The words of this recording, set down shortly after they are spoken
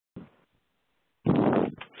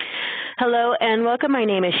Hello and welcome. My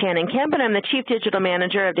name is Shannon Kemp and I'm the Chief Digital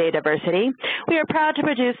Manager of Data Diversity. We are proud to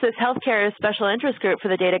produce this healthcare special interest group for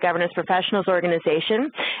the Data Governance Professionals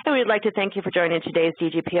organization, and we'd like to thank you for joining today's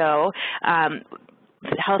DGPO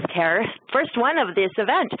healthcare first one of this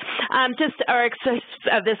event,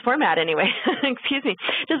 of this format anyway. Excuse me.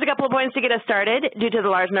 Just a couple of points to get us started. Due to the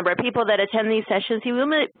large number of people that attend these sessions, you will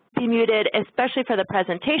be muted, especially for the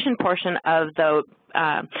presentation portion of the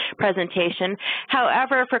presentation.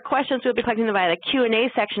 However, for questions, we'll be collecting them via the Q&A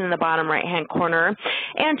section in the bottom right-hand corner.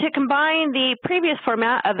 And to combine the previous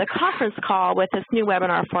format of the conference call with this new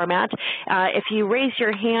webinar format, if you raise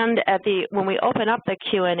your hand when we open up the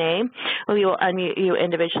Q&A, we will unmute you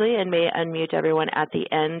individually and may unmute everyone at the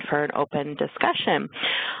end for an open discussion.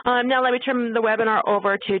 Now let me turn the webinar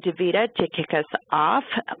over to Davida to kick us off.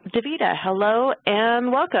 Davida, hello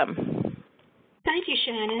and welcome. Thank you,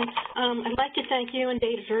 Shannon. I'd like to thank you and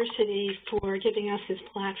Data Diversity for giving us this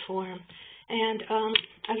platform. And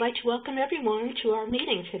I'd like to welcome everyone to our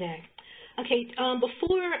meeting today. Okay,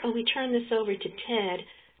 before we turn this over to Ted,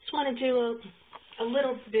 I just want to do a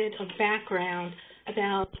little bit of background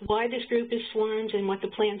about why this group is formed and what the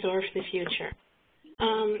plans are for the future.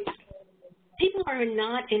 People who are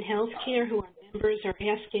not in healthcare who are members are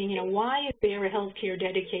asking, why is there a healthcare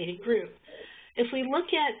dedicated group? If we look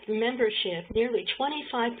at membership, nearly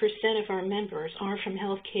 25% of our members are from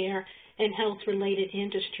healthcare and health-related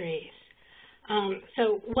industries.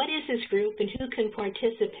 So what is this group and who can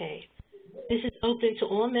participate? This is open to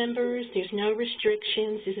all members. There's no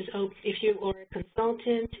restrictions. This is open if you are a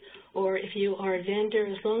consultant or if you are a vendor.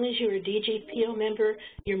 As long as you're a DGPO member,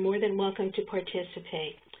 you're more than welcome to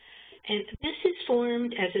participate. And this is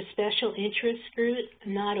formed as a special interest group,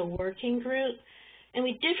 not a working group. And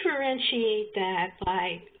we differentiate that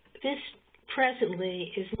by this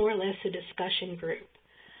presently is more or less a discussion group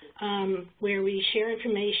where we share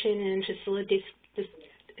information and facilitate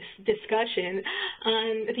discussion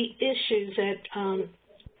on the issues that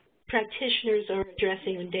practitioners are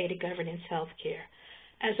addressing in data governance healthcare,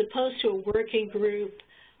 as opposed to a working group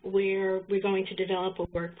where we're going to develop a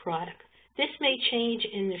work product. This may change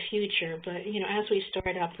in the future, but as we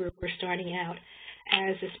start up, we're starting out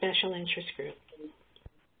as a special interest group.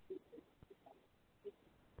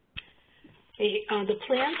 The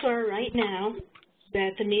plans are right now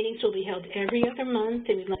that the meetings will be held every other month,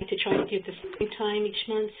 and we'd like to try to do the same time each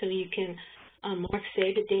month so you can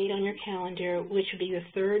save a date on your calendar, which would be the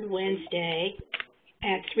third Wednesday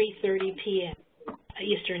at 3:30 p.m.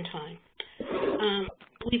 Eastern Time.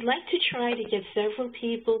 We'd like to try to get several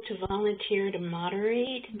people to volunteer to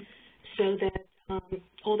moderate so that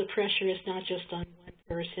all the pressure is not just on one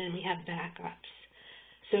person. We have backups.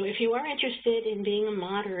 So if you are interested in being a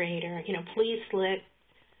moderator, please let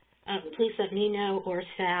me know or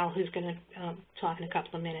Sal, who's going to talk in a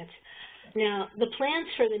couple of minutes. Now, the plans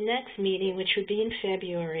for the next meeting, which would be in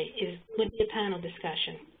February, would be a panel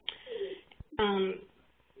discussion.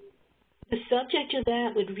 The subject of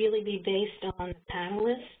that would really be based on the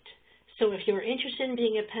panelist. So if you're interested in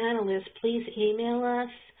being a panelist, please email us.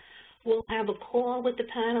 We'll have a call with the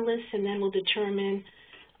panelists, and then we'll determine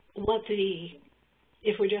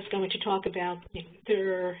if we're just going to talk about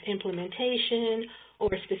their implementation or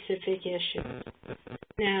specific issues.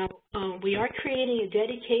 Now, we are creating a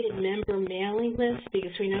dedicated member mailing list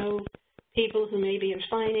because we know people who may be in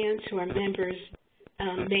finance who are members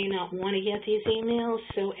may not want to get these emails.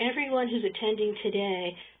 So everyone who's attending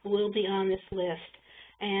today will be on this list.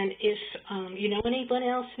 And if you know anyone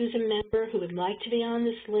else who's a member who would like to be on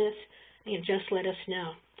this list, just let us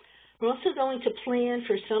know. We're also going to plan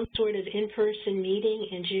for some sort of in-person meeting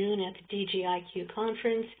in June at the DGIQ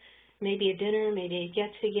conference, maybe a dinner, maybe a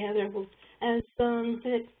get-together. As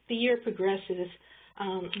the year progresses,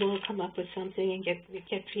 we'll come up with something and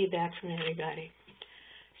get feedback from everybody.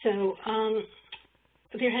 So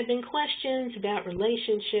there have been questions about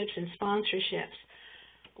relationships and sponsorships.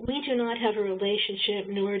 We do not have a relationship,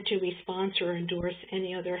 nor do we sponsor or endorse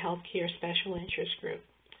any other healthcare special interest group.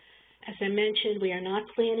 As I mentioned, we are not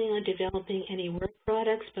planning on developing any work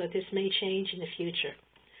products, but this may change in the future.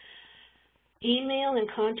 Email and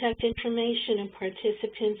contact information of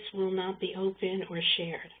participants will not be open or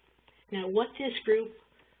shared. Now, what this group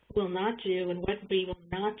will not do and what we will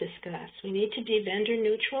not discuss, we need to be vendor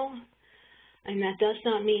neutral, and that does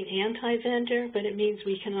not mean anti-vendor, but it means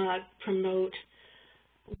we cannot promote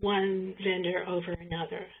one vendor over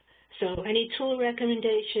another. So any tool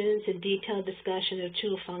recommendations and detailed discussion of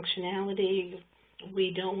tool functionality,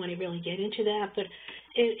 we don't want to really get into that. But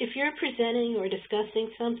if you're presenting or discussing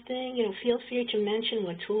something, feel free to mention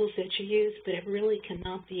what tools that you use, but it really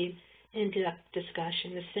cannot be in-depth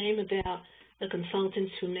discussion. The same about the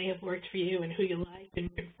consultants who may have worked for you and who you liked and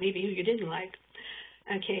maybe who you didn't like.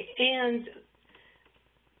 Okay, and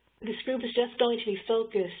this group is just going to be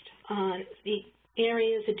focused on the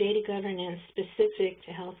areas of data governance specific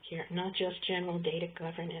to healthcare, not just general data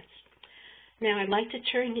governance. Now, I'd like to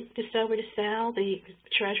turn this over to Sal, the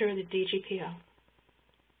treasurer of the DGPO.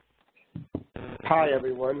 Hi,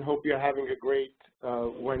 everyone. Hope you're having a great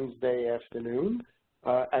Wednesday afternoon.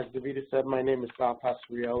 As Davida said, my name is Sal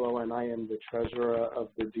Pasquariello, and I am the treasurer of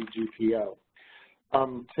the DGPO.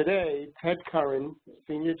 Today, Ted Curran,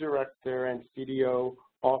 Senior Director and CDO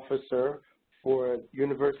Officer for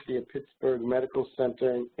University of Pittsburgh Medical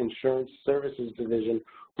Center Insurance Services Division,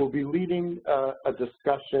 will be leading a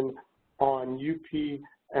discussion on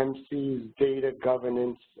UPMC's data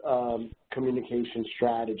governance communication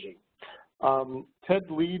strategy. Ted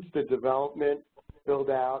leads the development,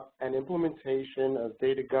 build-out, and implementation of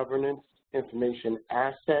data governance, information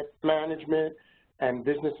asset management, and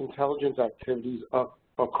business intelligence activities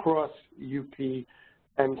across UPMC's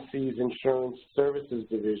Insurance Services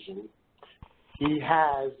Division. He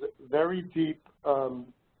has very deep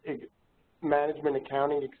management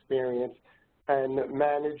accounting experience and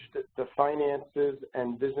managed the finances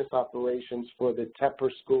and business operations for the Tepper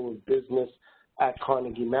School of Business at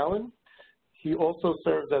Carnegie Mellon. He also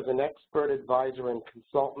serves as an expert advisor and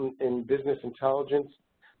consultant in business intelligence,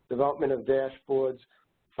 development of dashboards,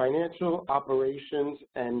 financial operations,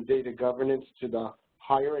 and data governance to the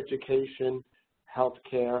higher education,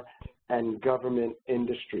 healthcare, and government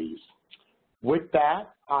industries. With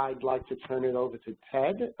that, I'd like to turn it over to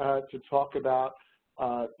Ted to talk about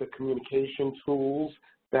the communication tools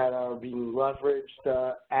that are being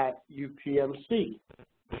leveraged at UPMC.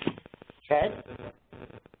 Ted?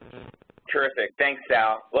 Terrific. Thanks,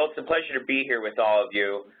 Sal. Well, it's a pleasure to be here with all of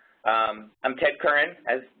you. I'm Ted Curran.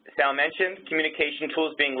 As Sal mentioned, communication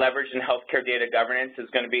tools being leveraged in healthcare data governance is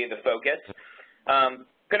going to be the focus. I'm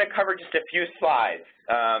going to cover just a few slides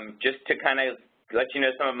just to kind of let you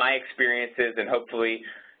know some of my experiences and hopefully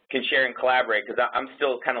can share and collaborate because I'm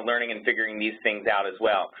still kind of learning and figuring these things out as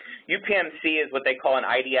well. UPMC is what they call an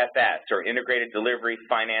IDFS, or Integrated Delivery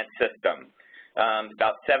Finance System.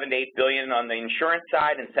 About $7 to $8 billion on the insurance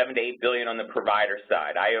side and $7 to $8 billion on the provider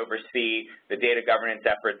side. I oversee the data governance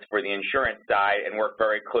efforts for the insurance side and work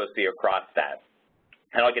very closely across that.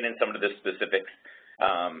 And I'll get into some of the specifics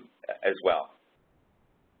as well.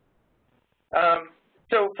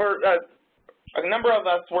 So for a number of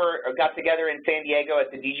us got together in San Diego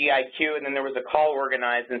at the DGIQ, and then there was a call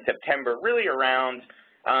organized in September really around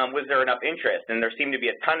was there enough interest, and there seemed to be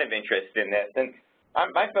a ton of interest in this. And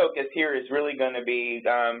my focus here is really going to be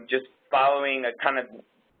just following a kind of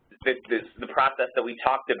the process that we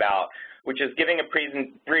talked about, which is giving a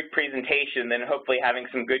brief presentation, then hopefully having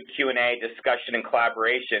some good Q&A, discussion, and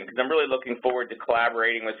collaboration, because I'm really looking forward to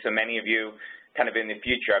collaborating with so many of you kind of in the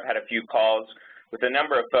future. I've had a few calls with a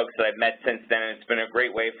number of folks that I've met since then, and it's been a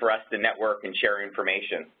great way for us to network and share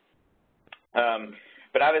information.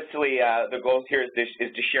 But obviously, the goal here is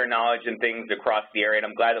to share knowledge and things across the area, and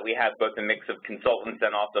I'm glad that we have both a mix of consultants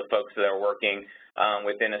and also folks that are working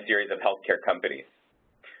within a series of healthcare companies.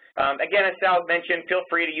 Again, as Sal mentioned, feel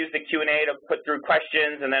free to use the Q&A to put through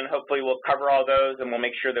questions, and then hopefully we'll cover all those, and we'll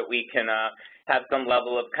make sure that we can have some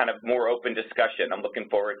level of kind of more open discussion. I'm looking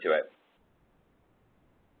forward to it.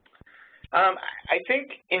 I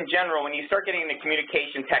think, in general, when you start getting into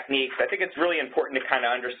communication techniques, I think it's really important to kind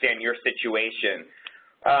of understand your situation.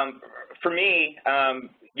 For me,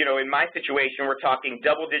 you know, in my situation, we're talking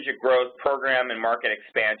double-digit growth, program, and market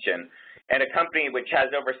expansion. And a company which has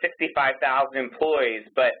over 65,000 employees,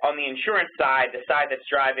 but on the insurance side, the side that's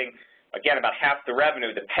driving, again, about half the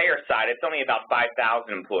revenue, the payer side, it's only about 5,000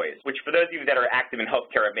 employees, which for those of you that are active in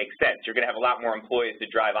healthcare, it makes sense. You're going to have a lot more employees to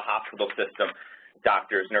drive a hospital system,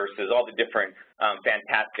 doctors, nurses, all the different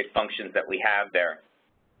fantastic functions that we have there.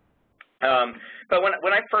 But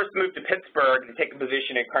when I first moved to Pittsburgh to take a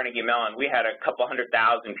position at Carnegie Mellon, we had a couple 100,000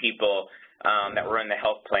 people that were in the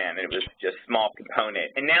health plan, and it was just a small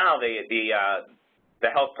component. And now the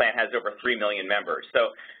health plan has over 3 million members.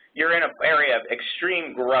 So you're in an area of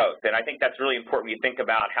extreme growth, and I think that's really important when you think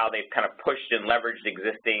about how they've kind of pushed and leveraged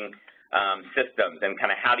existing systems, and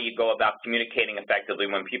kind of how do you go about communicating effectively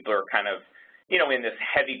when people are kind of, you know, in this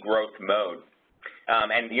heavy growth mode.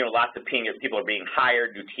 And, you know, lots of people are being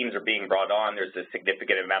hired, new teams are being brought on, there's a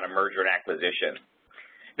significant amount of merger and acquisition.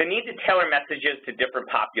 The need to tailor messages to different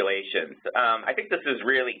populations. I think this is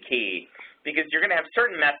really key because you're going to have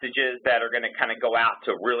certain messages that are going to kind of go out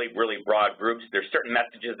to really, really broad groups. There's certain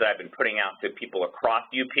messages that I've been putting out to people across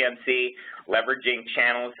UPMC, leveraging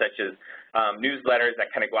channels such as newsletters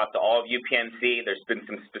that kind of go out to all of UPMC. There's been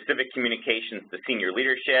some specific communications to senior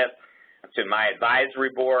leadership, to my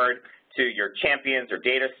advisory board, to your champions or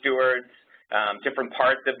data stewards, different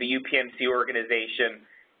parts of the UPMC organization,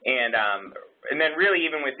 and then really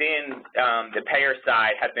even within the payer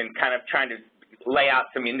side have been kind of trying to lay out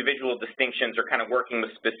some individual distinctions or kind of working with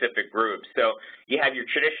specific groups. So you have your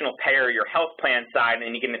traditional payer, your health plan side,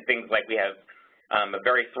 and you get into things like we have a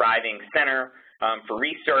very thriving center for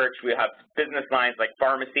research. We have business lines like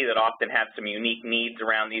pharmacy that often have some unique needs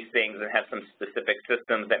around these things and have some specific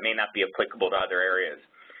systems that may not be applicable to other areas.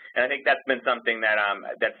 And I think that's been something that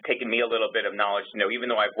that's taken me a little bit of knowledge to know, even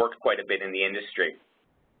though I've worked quite a bit in the industry.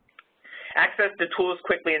 Access to tools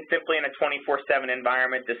quickly and simply in a 24/7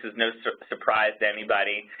 environment. This is no surprise to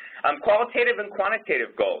anybody. Qualitative and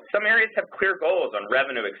quantitative goals. Some areas have clear goals on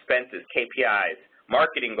revenue, expenses, KPIs,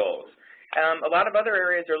 marketing goals. A lot of other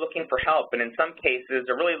areas are looking for help, and in some cases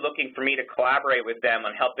are really looking for me to collaborate with them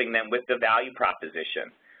on helping them with the value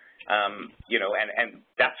proposition. You know, and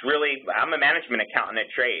that's really, I'm a management accountant at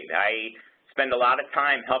trade. I spend a lot of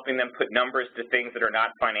time helping them put numbers to things that are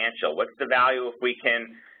not financial. What's the value if we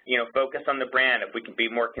can, you know, focus on the brand, if we can be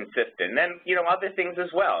more consistent? And then, you know, other things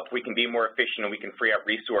as well. If we can be more efficient and we can free up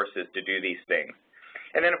resources to do these things.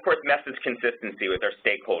 And then, of course, message consistency with our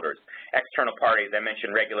stakeholders, external parties. I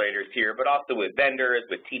mentioned regulators here, but also with vendors,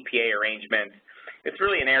 with TPA arrangements. It's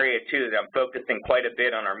really an area, too, that I'm focusing quite a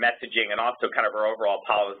bit on our messaging and also kind of our overall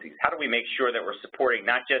policies. How do we make sure that we're supporting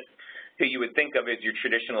not just who you would think of as your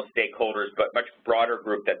traditional stakeholders, but much broader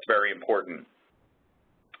group that's very important.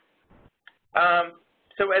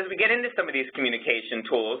 So as we get into some of these communication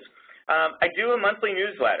tools, I do a monthly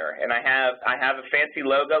newsletter, and I have a fancy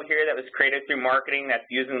logo here that was created through marketing that's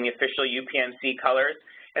using the official UPMC colors,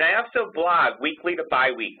 and I also blog weekly to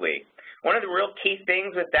biweekly. One of the real key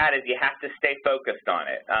things with that is you have to stay focused on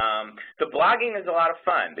it. The blogging is a lot of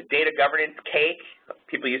fun. The data governance cake,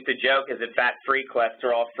 people used to joke, is it fat-free,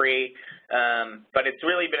 cholesterol-free? But it's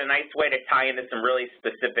really been a nice way to tie into some really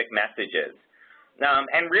specific messages.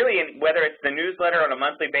 And really, whether it's the newsletter on a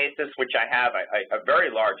monthly basis, which I have a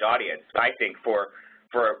very large audience, I think, for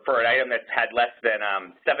an item that's had less than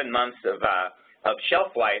 7 months of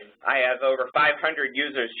shelf life, I have over 500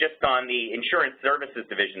 users just on the insurance services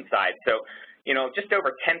division side. So, you know, just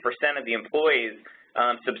over 10% of the employees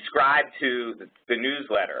subscribe to the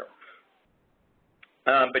newsletter.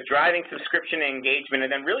 But driving subscription engagement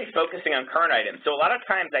and then really focusing on current items. So a lot of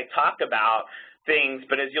times I talk about things,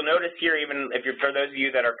 but as you'll notice here, even if you're, for those of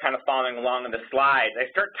you that are kind of following along in the slides, I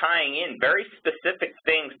start tying in very specific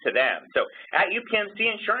things to them. So at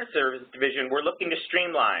UPMC Insurance Services Division, we're looking to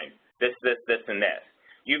streamline this, and this.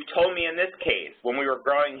 You've told me in this case, when we were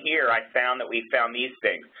growing here, I found that we found these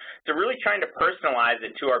things. So really trying to personalize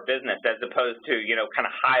it to our business as opposed to, you know, kind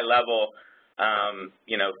of high level,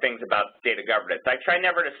 you know, things about data governance. I try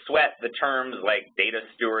never to sweat the terms like data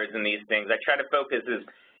stewards and these things. I try to focus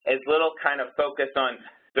as little kind of focus on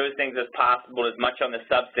those things as possible, as much on the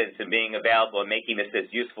substance and being available and making this as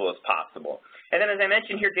useful as possible. And then as I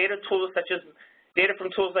mentioned here, data tools such as data from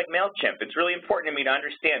tools like MailChimp. It's really important to me to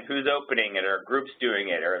understand who's opening it, or groups doing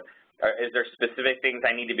it, or is there specific things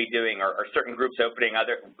I need to be doing, or certain groups opening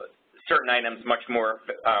certain items much more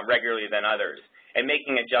regularly than others, and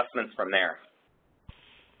making adjustments from there.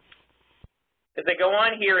 As I go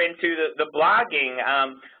on here into the blogging,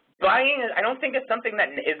 blogging, I don't think it's something that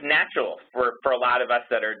is natural for a lot of us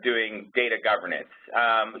that are doing data governance.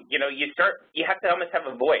 You know, you have to almost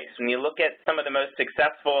have a voice. When you look at some of the most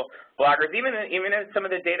successful bloggers, even at some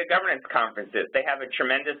of the data governance conferences, they have a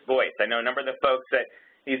tremendous voice. I know a number of the folks at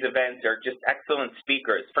these events are just excellent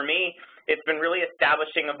speakers. For me, it's been really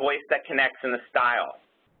establishing a voice that connects in the style.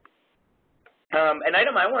 An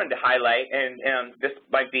item I wanted to highlight, and this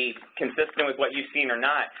might be consistent with what you've seen or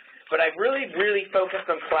not, but I've really focused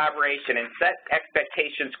on collaboration and set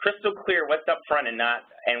expectations crystal clear what's up front and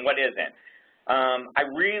what isn't. I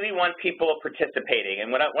really want people participating,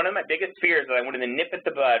 and one of my biggest fears that I wanted to nip at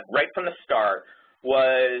the bud right from the start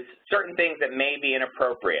was certain things that may be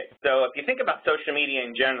inappropriate. So if you think about social media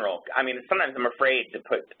in general, I mean, sometimes I'm afraid to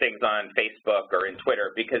put things on Facebook or in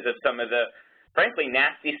Twitter because of some of the, frankly,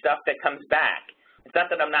 nasty stuff that comes back. It's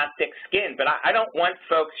not that I'm not thick-skinned, but I don't want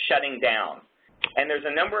folks shutting down. And there's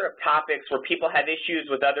a number of topics where people have issues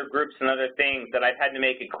with other groups and other things that I've had to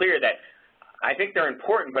make it clear that I think they're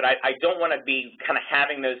important, but I don't want to be kind of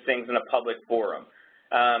having those things in a public forum.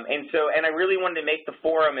 And I really wanted to make the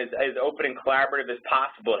forum as open and collaborative as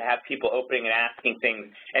possible, to have people opening and asking things,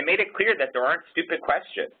 and made it clear that there aren't stupid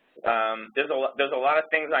questions. There's a lot of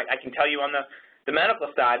things I can tell you on the medical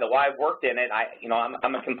side that while I've worked in it,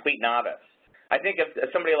 I'm a complete novice. I think of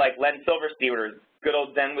somebody like Len Silverstein or good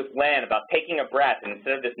old Zen with Len about taking a breath and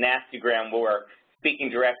instead of this nasty gram war, speaking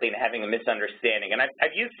directly and having a misunderstanding. And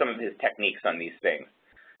I've used some of his techniques on these things.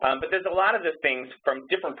 But there's a lot of the things from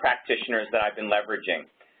different practitioners that I've been leveraging.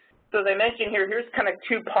 So as I mentioned here, here's kind of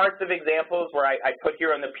two parts of examples where I put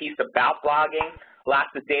here on the piece about blogging,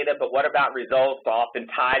 lots of data, but what about results? Often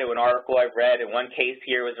tied to an article I've read. In one case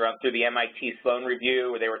here was around through the MIT Sloan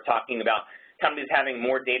Review where they were talking about companies having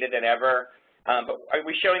more data than ever. But are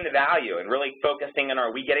we showing the value and really focusing on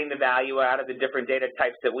are we getting the value out of the different data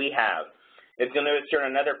types that we have? As you'll notice here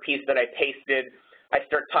in another piece that I pasted, I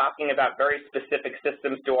start talking about very specific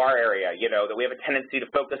systems to our area, you know, that we have a tendency to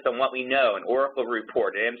focus on what we know, an Oracle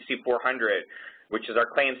report, an MC400, which is our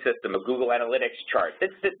claim system, a Google Analytics chart.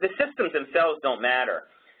 The systems themselves don't matter.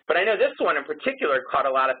 But I know this one in particular caught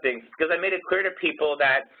a lot of things because I made it clear to people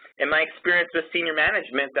that in my experience with senior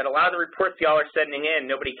management that a lot of the reports y'all are sending in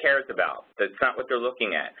nobody cares about. That's not what they're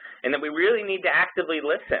looking at. And that we really need to actively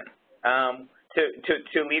listen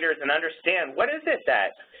to leaders and understand what is it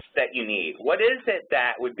that you need? What is it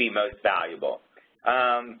that would be most valuable?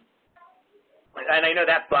 And I know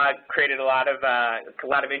that blog created a lot of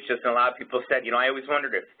interest, and a lot of people said, you know, I always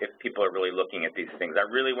wondered if people are really looking at these things. I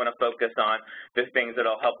really want to focus on the things that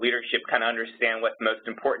will help leadership kind of understand what's most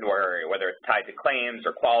important to our area, whether it's tied to claims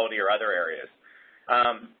or quality or other areas.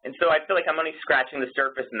 And so I feel like I'm only scratching the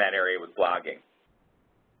surface in that area with blogging.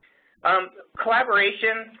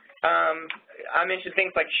 Collaboration. I mentioned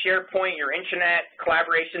things like SharePoint, your intranet,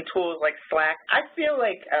 collaboration tools like Slack. I feel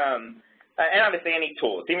like and obviously any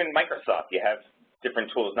tools, even Microsoft, you have different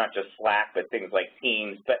tools, not just Slack, but things like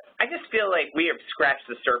Teams. But I just feel like we have scratched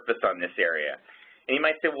the surface on this area. And you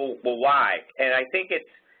might say, well why? And I think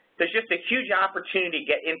there's just a huge opportunity to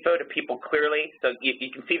get info to people clearly. So you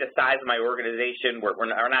can see the size of my organization. We're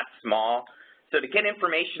not small. So to get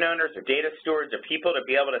information owners or data stewards or people to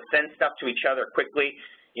be able to send stuff to each other quickly,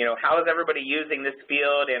 you know, how is everybody using this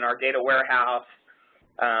field in our data warehouse?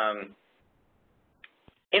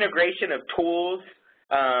 Integration of tools,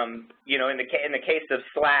 you know, in the case of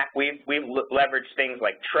Slack, we've leveraged things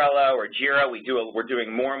like Trello or Jira. We're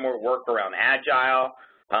doing more and more work around Agile,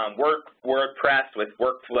 WordPress with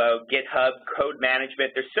workflow, GitHub, code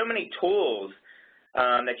management. There's so many tools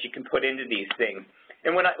that you can put into these things.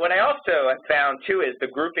 And what I also have found too is the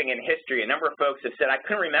grouping in history. A number of folks have said, I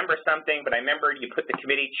couldn't remember something, but I remembered you put the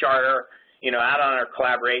committee charter, you know, out on our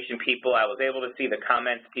collaboration people. I was able to see the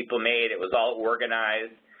comments people made. It was all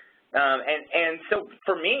organized. And so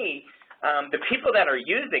for me, the people that are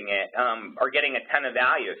using it are getting a ton of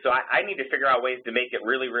value. So I need to figure out ways to make it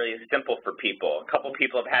really, really simple for people. A couple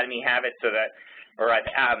people have had me have it so that, or I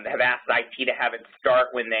have asked IT to have it start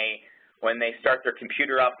when they start their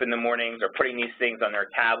computer up in the mornings or putting these things on their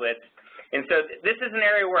tablets. And so this is an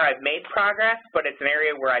area where I've made progress, but it's an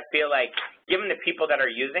area where I feel like given the people that are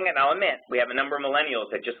using it, and I'll admit, we have a number of millennials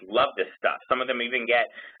that just love this stuff. Some of them even get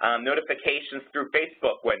notifications through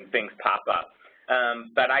Facebook when things pop up.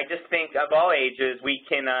 But I just think of all ages, we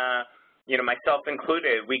can, you know, myself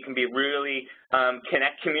included, we can be really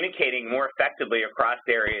communicating more effectively across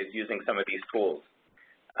areas using some of these tools.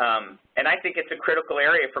 And I think it's a critical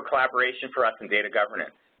area for collaboration for us in data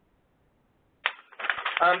governance.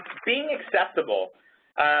 Being accessible,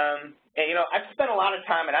 and, you know, I've spent a lot of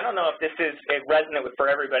time, and I don't know if this is resonant for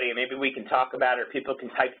everybody, and maybe we can talk about it or people can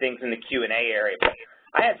type things in the Q&A area, but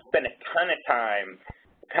I have spent a ton of time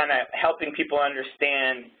kind of helping people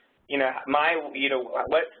understand, you know,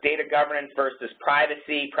 what's data governance versus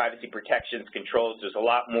privacy, privacy protections, controls. There's a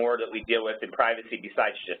lot more that we deal with in privacy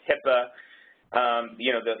besides just HIPAA.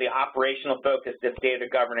 You know, the operational focus of data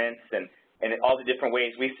governance and all the different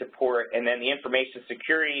ways we support, and then the information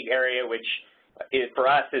security area, which is, for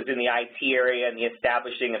us, is in the IT area and the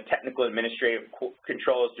establishing of technical administrative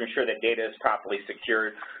controls to ensure that data is properly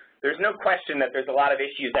secured. There's no question that there's a lot of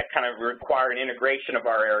issues that kind of require an integration of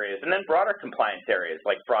our areas, and then broader compliance areas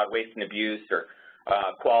like fraud, waste, and abuse, or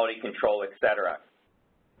quality control, et cetera.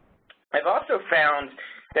 I've also found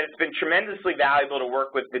that it's been tremendously valuable to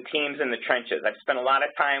work with the teams in the trenches. I've spent a lot of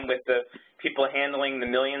time with the people handling the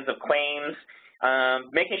millions of claims,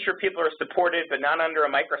 making sure people are supported but not under a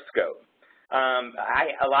microscope.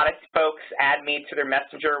 A lot of folks add me to their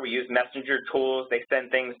messenger. We use messenger tools. They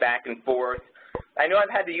send things back and forth. I know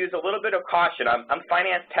I've had to use a little bit of caution. I'm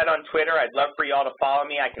Finance Ted on Twitter. I'd love for you all to follow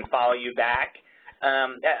me. I can follow you back.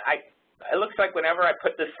 It looks like whenever I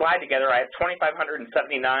put this slide together, I have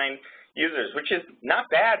 2,579 users, which is not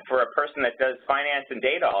bad for a person that does finance and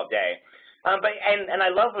data all day. And I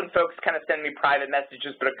love when folks kind of send me private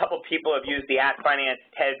messages, but a couple people have used the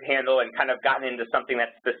 @FinanceTed handle and kind of gotten into something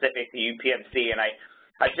that's specific to UPMC, and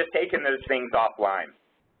I I've just taken those things offline.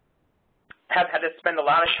 Have had to spend a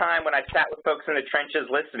lot of time when I've sat with folks in the trenches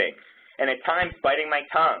listening, and at times biting my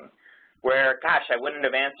tongue, where, gosh, I wouldn't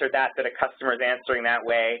have answered that a customer's answering that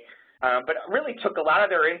way. But really took a lot of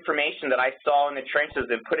their information that I saw in the trenches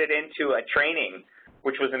and put it into a training,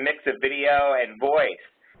 which was a mix of video and voice.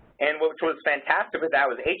 And what was fantastic with that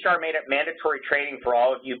was HR made it mandatory training for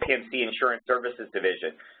all of UPMC Insurance Services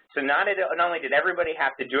Division. So not only did everybody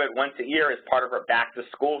have to do it once a year as part of our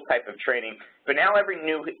back-to-school type of training, but now every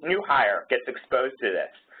new hire gets exposed to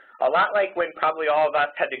this. A lot like when probably all of us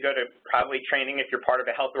had to go to probably training if you're part of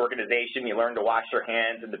a health organization, you learn to wash your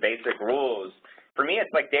hands and the basic rules. For me,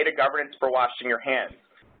 it's like data governance for washing your hands.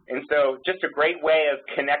 And so just a great way of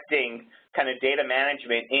connecting kind of data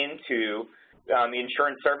management into the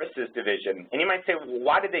Insurance Services Division. And you might say, well,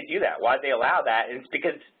 why did they do that? Why did they allow that? And it's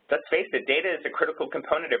because, let's face it, data is a critical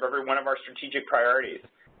component of every one of our strategic priorities.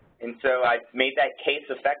 And so I made that case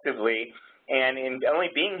effectively. And in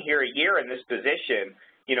only being here a year in this position,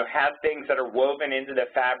 you know, have things that are woven into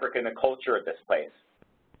the fabric and the culture of this place.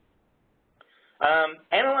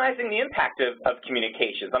 Analyzing the impact of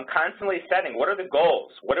communications. I'm constantly setting, what are the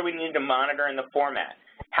goals? What do we need to monitor in the format?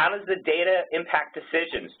 How does the data impact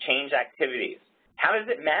decisions, change activities? How does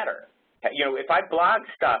it matter? You know, if I blog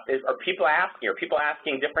stuff, are people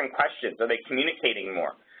asking different questions? Are they communicating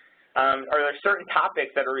more? Are there certain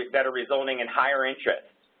topics that are resulting in higher interest?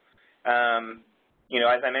 You know,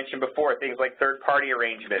 as I mentioned before, things like third-party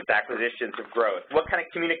arrangements, acquisitions of growth. What kind of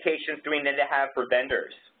communications do we need to have for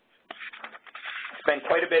vendors? Spend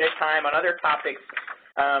quite a bit of time on other topics,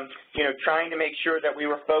 you know, trying to make sure that we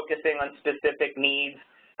were focusing on specific needs,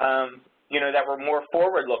 you know, that were more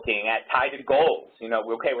forward-looking, tied to goals. You know,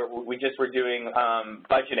 okay, we just were doing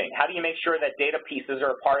budgeting. How do you make sure that data pieces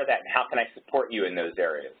are a part of that, and how can I support you in those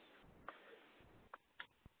areas?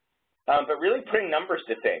 But really putting numbers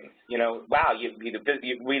to things. You know, wow,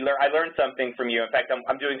 I learned something from you. In fact,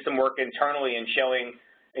 I'm doing some work internally and showing,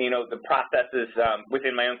 you know, the processes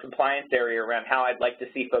within my own compliance area around how I'd like to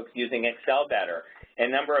see folks using Excel better.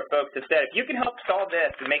 And a number of folks have said, if you can help solve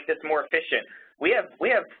this and make this more efficient, we have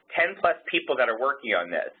 10-plus people that are working on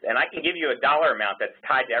this, and I can give you a dollar amount that's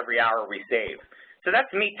tied to every hour we save. So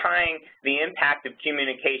that's me tying the impact of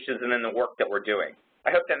communications and then the work that we're doing.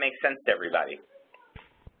 I hope that makes sense to everybody.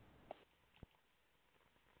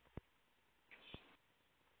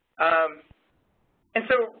 And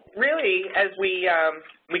so really, as we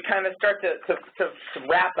kind of start to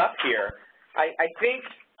wrap up here, I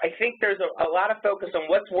think there's a lot of focus on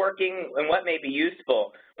what's working and what may be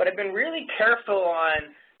useful, but I've been really careful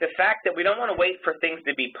on the fact that we don't want to wait for things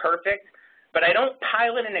to be perfect, but I don't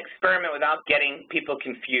pilot an experiment without getting people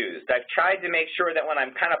confused. I've tried to make sure that when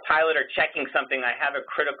I'm kind of pilot or checking something, I have a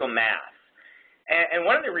critical mass. And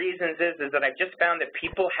one of the reasons is that I've just found that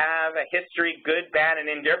people have a history, good, bad, and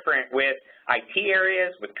indifferent, with IT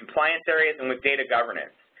areas, with compliance areas, and with data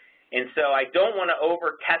governance. And so I don't want to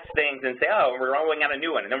over-test things and say, oh, we're rolling out a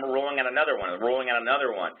new one, and then we're rolling out another one, and rolling out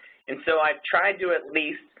another one. And so I've tried to at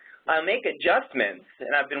least make adjustments,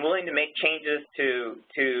 and I've been willing to make changes to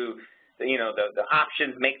you know, the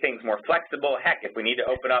options, make things more flexible. Heck, if we need to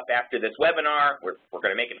open up after this webinar, we're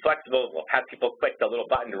going to make it flexible. We'll have people click the little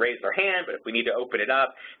button to raise their hand, but if we need to open it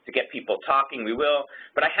up to get people talking, we will.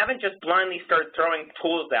 But I haven't just blindly started throwing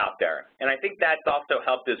tools out there. And I think that's also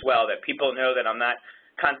helped as well, that people know that I'm not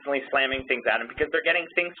constantly slamming things at them because they're getting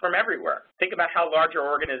things from everywhere. Think about how large our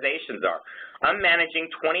organizations are. I'm managing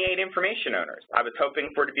 28 information owners. I was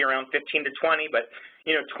hoping for it to be around 15 to 20, but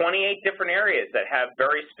you know, 28 different areas that have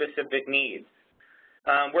very specific needs.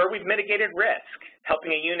 Where we've mitigated risk,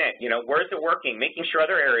 helping a unit, you know, where is it working, making sure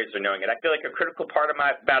other areas are knowing it. I feel like a critical part of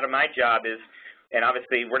my job is, and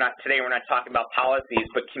obviously we're not talking about policies,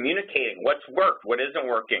 but communicating what's worked, what isn't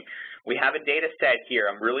working. We have a data set here.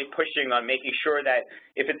 I'm really pushing on making sure that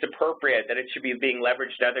if it's appropriate, that it should be being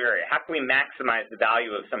leveraged in other areas. How can we maximize the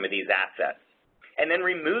value of some of these assets? And then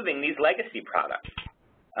removing these legacy products.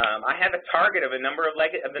 I have a target of the number of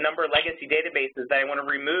legacy databases that I want to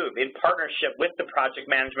remove in partnership with the project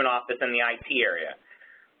management office and the IT area.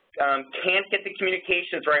 Can't get the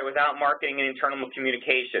communications right without marketing and internal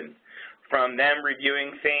communications. From them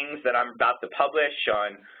reviewing things that I'm about to publish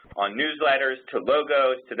on newsletters, to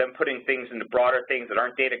logos, to them putting things into broader things that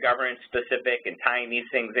aren't data governance specific and tying these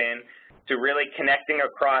things in, to really connecting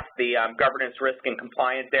across the governance, risk, and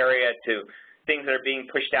compliance area, to things that are being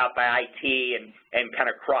pushed out by IT and kind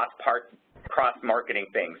of cross-marketing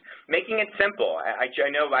things. Making it simple. I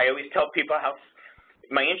know I always tell people how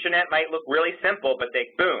my intranet might look really simple, but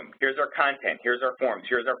boom, here's our content, here's our forms,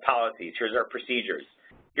 here's our policies, here's our procedures.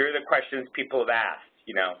 Here are the questions people have asked,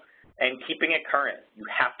 you know, and keeping it current. You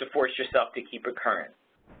have to force yourself to keep it current.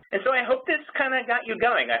 And so I hope this kind of got you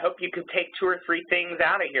going. I hope you could take 2 or 3 things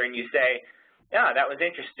out of here and you say, yeah, that was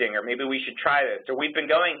interesting, or maybe we should try this, or we've been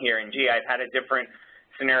going here and, gee, I've had a different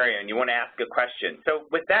scenario and you want to ask a question. So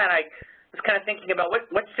with that, I was kind of thinking about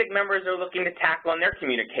what SIG members are looking to tackle in their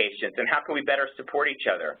communications and how can we better support each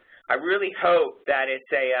other. I really hope that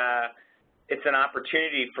it's an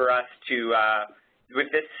opportunity for us to, with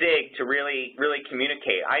this SIG, to really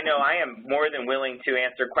communicate. I know I am more than willing to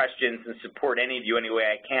answer questions and support any of you any way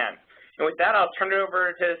I can. And with that, I'll turn it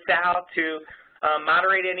over to Sal to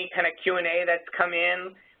moderate any kind of Q&A that's come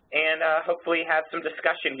in and hopefully have some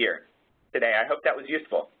discussion here today. I hope that was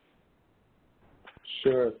useful.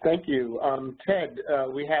 Sure. Thank you. Ted,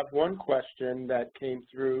 we have one question that came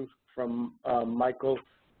through from Michael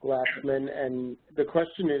Glassman, and the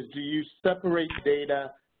question is, do you separate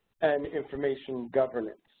data and information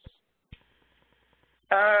governance?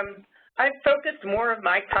 I've focused more of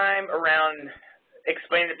my time around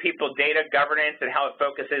explaining to people data governance and how it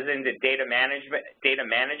focuses into data management,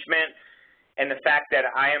 and the fact that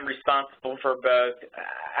I am responsible for both.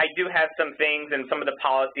 I do have some things and some of the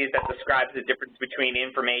policies that describes the difference between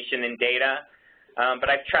information and data, but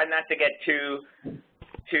I've tried not to get too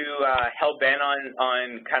hell-bent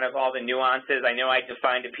on kind of all the nuances. I know I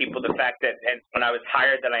defined to people the fact that when I was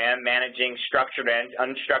hired that I am managing structured and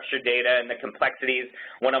unstructured data and the complexities.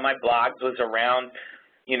 One of my blogs was around,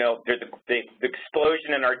 you know, the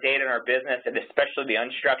explosion in our data and our business, and especially the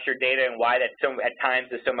unstructured data, and why that at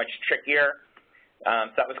times is so much trickier. So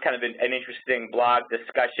that was kind of an interesting blog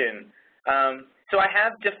discussion. So I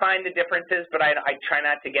have defined the differences, but I try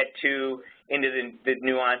not to get too into the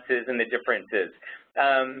nuances and the differences.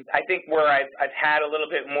 I think where I've had a little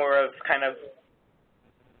bit more of kind of,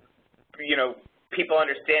 you know, people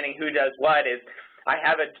understanding who does what is I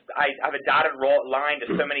have a dotted line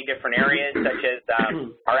to so many different areas, such as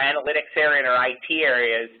our analytics area and our IT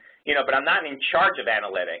areas, you know, but I'm not in charge of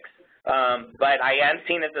analytics. But I am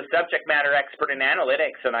seen as a subject matter expert in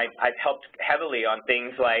analytics, and I've helped heavily on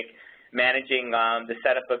things like managing the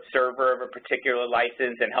setup of server of a particular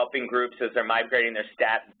license and helping groups as they're migrating their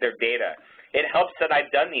data. It helps that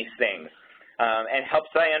I've done these things, and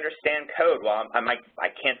helps that I understand code. While I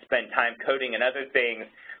can't spend time coding and other things,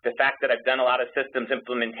 the fact that I've done a lot of systems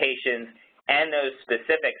implementations and those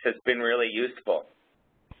specifics has been really useful.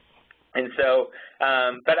 And so,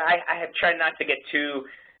 but I have tried not to get too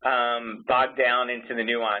bogged down into the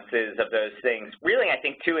nuances of those things. Really, I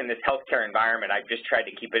think, too, in this healthcare environment, I've just tried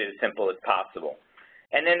to keep it as simple as possible.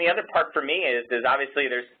 And then the other part for me is obviously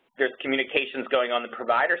there's communications going on the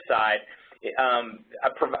provider side.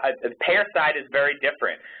 The payer side is very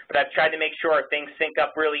different, but I've tried to make sure things sync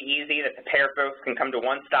up really easy, that the payer folks can come to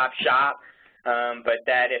one-stop shop, but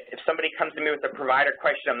that if somebody comes to me with a provider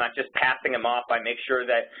question, I'm not just passing them off. I make sure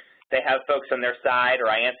that they have folks on their side, or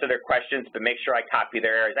I answer their questions, but make sure I copy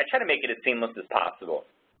their errors. I try to make it as seamless as possible.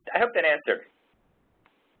 I hope that answered.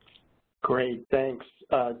 Great, thanks,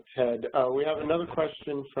 Ted. We have another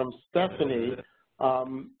question from Stephanie.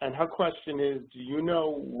 And her question is, do you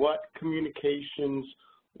know what communications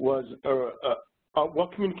around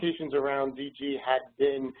DG had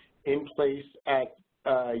been in place at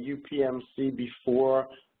UPMC before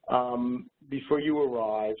you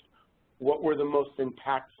arrived? What were the most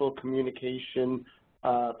impactful communication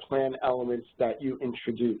plan elements that you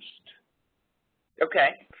introduced?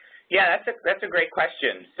 Okay, yeah, that's a great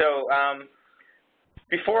question. So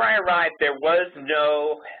before I arrived, there was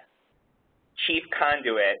no chief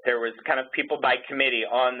conduit. There was kind of people by committee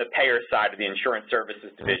on the payer side of the insurance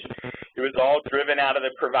services division. It was all driven out of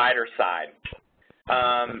the provider side.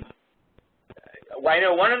 I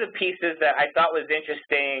know one of the pieces that I thought was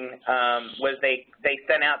interesting was they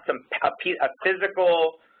sent out a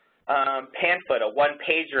physical pamphlet, a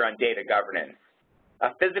one-pager on data governance,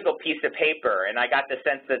 a physical piece of paper, and I got the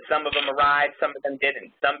sense that some of them arrived, some of them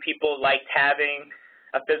didn't. Some people liked having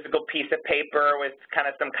a physical piece of paper with kind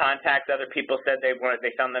of some contacts. Other people said they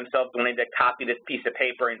found themselves wanting to copy this piece of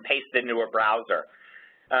paper and paste it into a browser.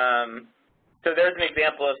 So there's an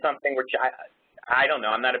example of something which I don't know.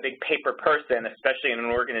 I'm not a big paper person, especially in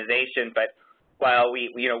an organization. But while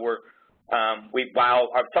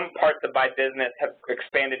while some parts of my business have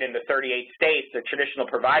expanded into 38 states, the traditional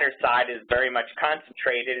provider side is very much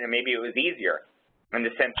concentrated, and maybe it was easier than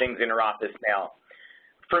to send things inter-office mail.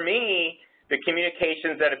 For me, the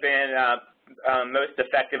communications that have been most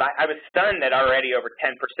effective, I was stunned that already over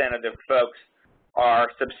 10% of the folks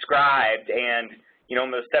are subscribed, and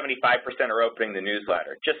almost 75% are opening the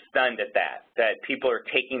newsletter. Just stunned at that people are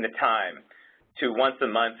taking the time to once a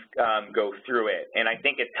month go through it. And I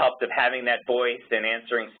think it's helped of having that voice and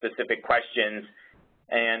answering specific questions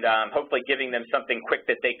and hopefully giving them something quick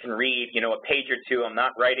that they can read, you know, a page or two. I'm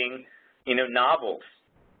not writing, you know, novels.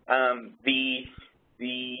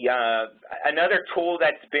 Another tool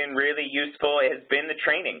that's been really useful has been the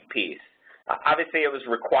training piece. Obviously, it was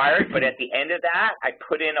required, but at the end of that, I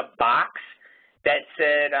put in a box that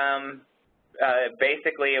said,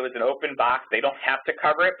 basically, it was an open box. They don't have to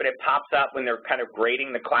cover it, but it pops up when they're kind of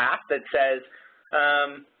grading the class that says,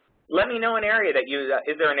 let me know an area that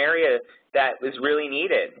is there an area that is really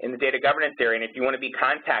needed in the data governance area, and if you want to be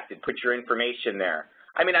contacted, put your information there.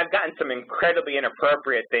 I mean, I've gotten some incredibly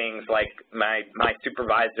inappropriate things like my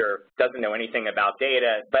supervisor doesn't know anything about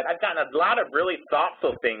data, but I've gotten a lot of really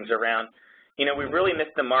thoughtful things around, you know, we really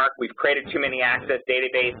missed the mark. We've created too many access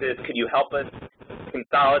databases. Could you help us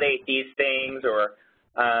consolidate these things? Or,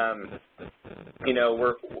 you know,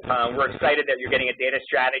 we're excited that you're getting a data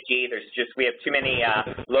strategy. We have too many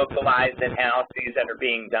localized analyses that are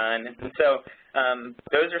being done. And so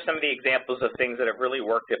those are some of the examples of things that have really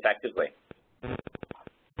worked effectively.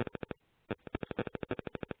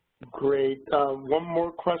 Great. One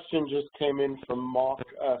more question just came in from Mark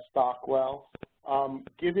Stockwell.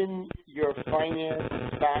 Given your finance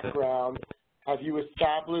background, have you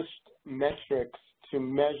established metrics to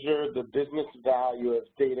measure the business value of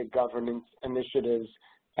data governance initiatives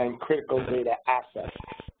and critical data assets?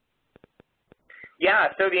 Yeah,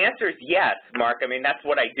 so the answer is yes, Mark. I mean, that's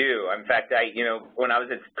what I do. In fact, you know, when I was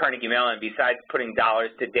at Carnegie Mellon, besides putting dollars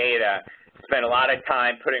to data, spent a lot of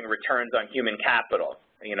time putting returns on human capital.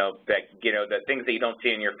 You know, the things that you don't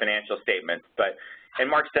see in your financial statements. And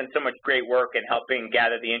Mark's done so much great work in helping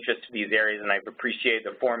gather the interest of these areas, and I've appreciated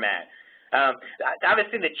the format.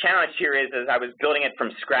 Obviously, the challenge here is I was building it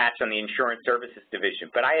from scratch on the insurance services division,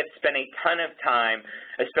 but I have spent a ton of time,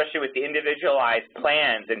 especially with the individualized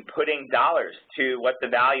plans and putting dollars to what the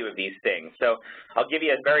value of these things. So I'll give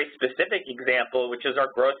you a very specific example, which is our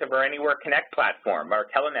growth of our Anywhere Connect platform, our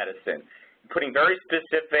telemedicine, putting very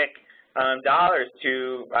specific dollars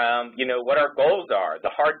to, you know, what our goals are, the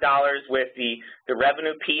hard dollars with the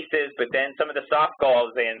revenue pieces, but then some of the soft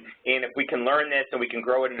goals, and if we can learn this and we can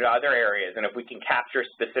grow it into other areas, and if we can capture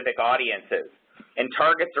specific audiences, and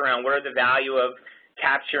targets around what are the value of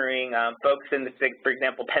capturing folks in, for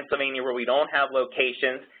example, Pennsylvania where we don't have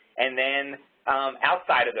locations, and then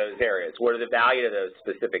outside of those areas, what are the value of those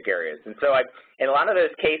specific areas. And so in a lot of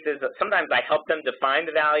those cases, sometimes I help them define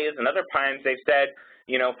the values, and other times they've said,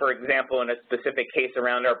 you know, for example, in a specific case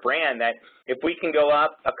around our brand, that if we can go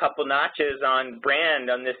up a couple notches on brand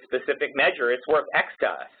on this specific measure, it's worth X to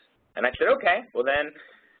us. And I said, okay, well then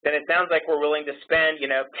it sounds like we're willing to spend, you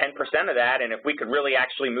know, 10% of that, and if we could really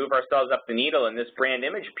actually move ourselves up the needle in this brand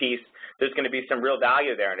image piece, there's going to be some real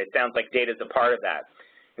value there, and it sounds like data is a part of that.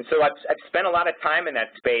 And so I've spent a lot of time in that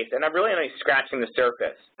space, and I'm really only scratching the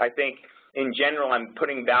surface. I think in general, I'm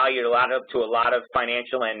putting value to a lot of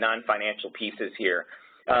financial and non-financial pieces here,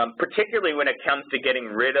 particularly when it comes to getting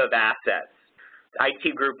rid of assets. The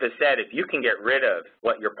IT group has said if you can get rid of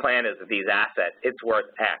what your plan is of these assets, it's worth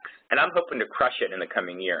X. And I'm hoping to crush it in the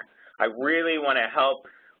coming year. I really want to help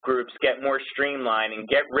groups get more streamlined and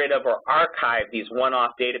get rid of or archive these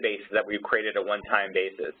one-off databases that we've created at a one-time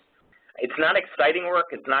basis. It's not exciting work,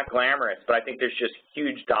 it's not glamorous, but I think there's just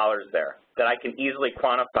huge dollars there that I can easily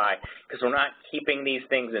quantify because we're not keeping these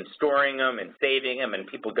things and storing them and saving them and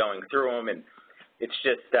people going through them. And it's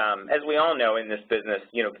just, as we all know in this business,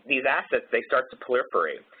 you know, these assets, they start to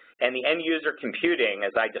proliferate. And the end user computing,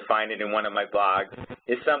 as I defined it in one of my blogs,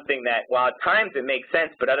 is something that, while at times it makes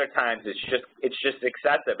sense, but other times it's just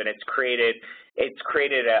excessive, and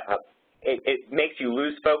it makes you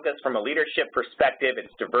lose focus from a leadership perspective.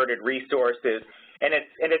 It's diverted resources, and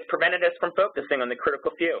it's prevented us from focusing on the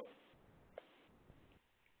critical few.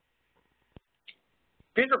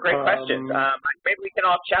 These are great questions. Maybe we can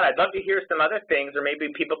all chat. I'd love to hear some other things, or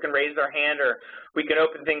maybe people can raise their hand, or we can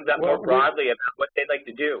open things up more broadly about what they'd like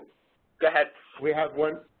to do. Go ahead. We have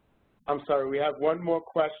one more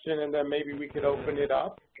question, and then maybe we could open it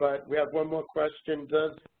up. But we have one more question.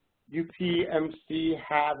 Does UPMC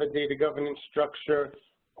have a data governance structure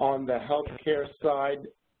on the healthcare side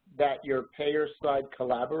that your payer side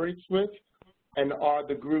collaborates with? And are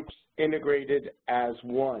the groups integrated as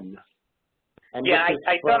one? And yeah,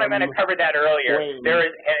 I thought I might have covered that earlier. There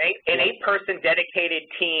is an 8-person dedicated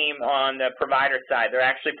team on the provider side. They're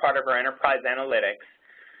actually part of our enterprise analytics.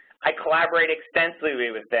 I collaborate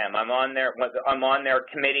extensively with them. I'm on their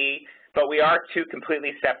committee, but we are 2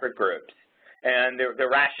 completely separate groups. And the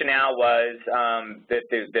rationale was that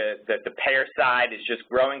the payer side is just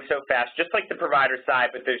growing so fast, just like the provider side,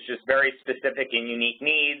 but there's just very specific and unique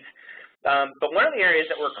needs. But one of the areas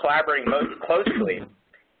that we're collaborating most closely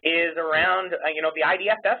is around, the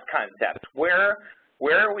IDFS concept. Where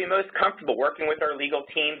are we most comfortable working with our legal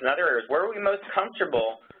teams and other areas? Where are we most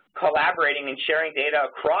comfortable collaborating and sharing data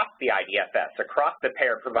across the IDFS, across the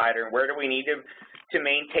payer-provider, and where do we need to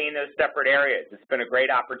maintain those separate areas? It's been a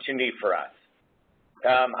great opportunity for us.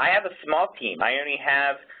 I have a small team. I only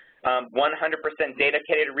have 100%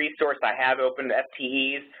 dedicated resource. I have open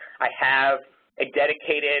FTEs. I have a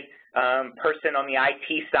dedicated person on the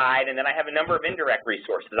IT side, and then I have a number of indirect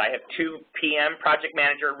resources. I have 2 PM project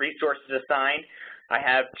manager resources assigned. I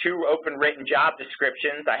have 2 open written job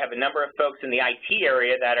descriptions. I have a number of folks in the IT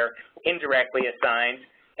area that are indirectly assigned.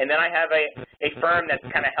 And then I have a firm that's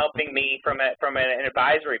kind of helping me from an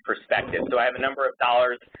advisory perspective. So I have a number of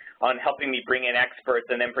dollars on helping me bring in experts,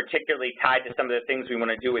 and then particularly tied to some of the things we want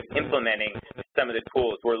to do with implementing some of the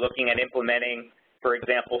tools. We're looking at implementing, for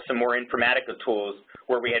example, some more Informatica tools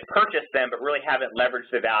where we had purchased them but really haven't leveraged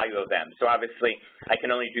the value of them. So obviously I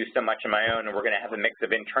can only do so much on my own, and we're going to have a mix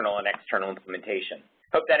of internal and external implementation.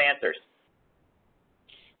 Hope that answers.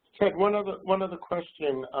 Ted, one other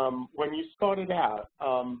question. When you started out,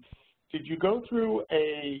 did you go through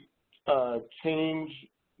a change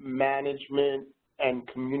management and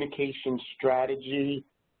communication strategy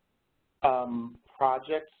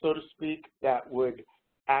project, so to speak, that would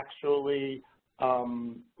actually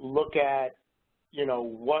look at,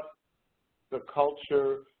 what the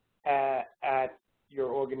culture at your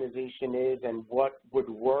organization is and what would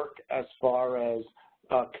work as far as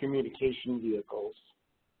communication vehicles?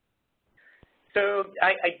 So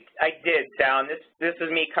I did, Sal, and this is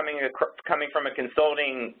me coming from a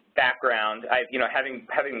consulting background.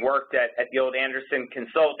 Having worked at the old Anderson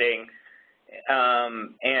Consulting,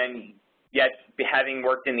 and yet having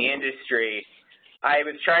worked in the industry, I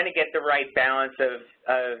was trying to get the right balance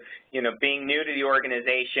of being new to the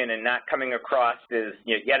organization and not coming across as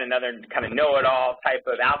yet another kind of know-it-all type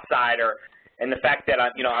of outsider, and the fact that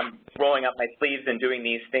I'm rolling up my sleeves and doing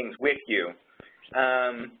these things with you.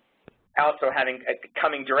 Also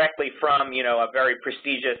coming directly from a very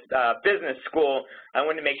prestigious business school, I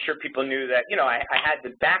wanted to make sure people knew that I had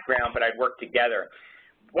the background, but I'd work together.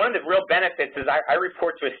 One of the real benefits is I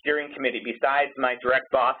report to a steering committee. Besides my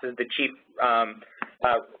direct boss is the chief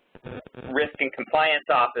risk and compliance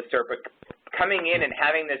officer, but coming in and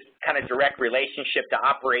having this kind of direct relationship to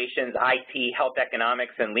operations, IT, health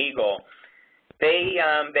economics, and legal,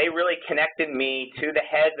 they really connected me to the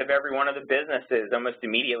heads of every one of the businesses almost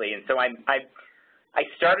immediately. And so I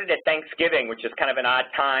started at Thanksgiving, which is kind of an odd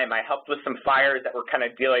time. I helped with some fires that were kind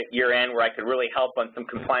of deal at year end where I could really help on some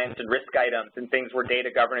compliance and risk items and things where data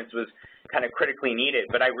governance was kind of critically needed.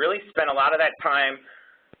 But I really spent a lot of that time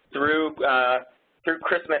through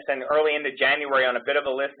Christmas and early into January on a bit of a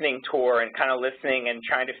listening tour and kind of listening and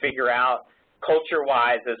trying to figure out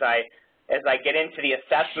culture-wise as I get into the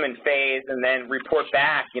assessment phase and then report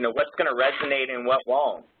back, what's going to resonate and what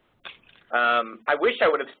won't. I wish I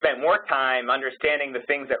would have spent more time understanding the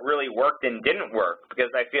things that really worked and didn't work,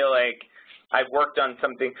 because I feel like I've worked on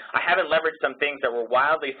something. I haven't leveraged some things that were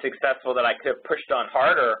wildly successful that I could have pushed on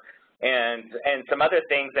harder, and some other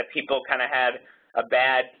things that people kind of had a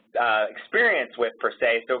bad experience with, per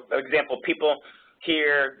se. So, for example, people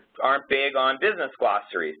here aren't big on business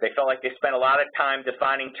glossaries. They felt like they spent a lot of time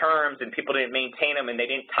defining terms and people didn't maintain them and they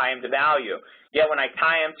didn't tie them to value. Yet when I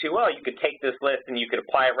tie them to, well, you could take this list and you could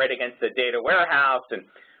apply it right against the data warehouse, and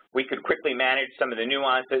we could quickly manage some of the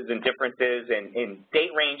nuances and differences in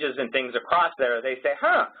date ranges and things across there, they say,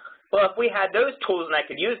 well, if we had those tools and I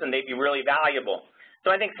could use them, they'd be really valuable.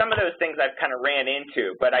 So I think some of those things I've kind of ran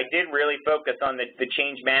into, but I did really focus on the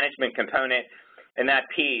change management component and that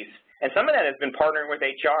piece. And some of that has been partnering with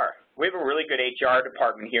HR. We have a really good HR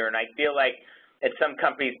department here, and I feel like at some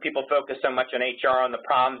companies people focus so much on HR on the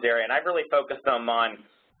problems area, and I've really focused them on,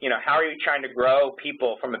 how are you trying to grow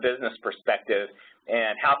people from a business perspective,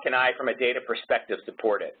 and how can I, from a data perspective,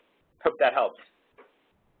 support it? Hope that helps.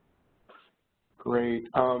 Great.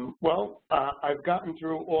 Well, I've gotten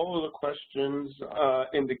through all of the questions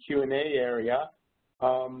in the Q&A area.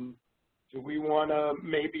 Do we want to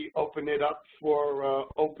maybe open it up for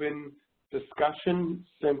open discussion,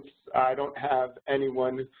 since I don't have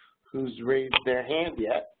anyone who's raised their hand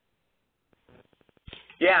yet?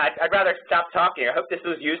 Yeah, I'd rather stop talking. I hope this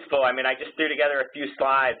was useful. I mean, I just threw together a few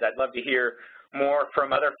slides. I'd love to hear more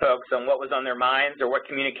from other folks on what was on their minds or what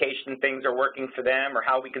communication things are working for them or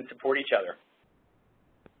how we can support each other.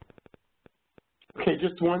 Okay,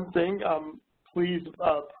 just one thing. please,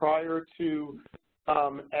 prior to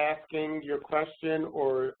asking your question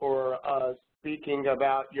or speaking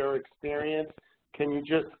about your experience, can you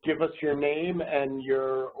just give us your name and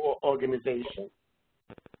your organization?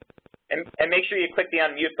 And make sure you click the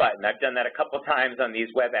unmute button. I've done that a couple times on these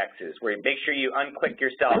WebExes, where you make sure you unclick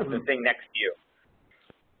yourself, the thing next to you.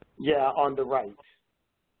 Yeah, on the right.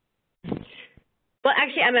 Well,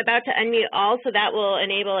 actually, I'm about to unmute all, so that will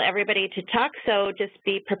enable everybody to talk. So just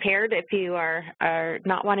be prepared if you are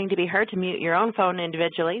not wanting to be heard to mute your own phone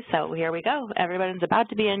individually. So here we go. Everyone's about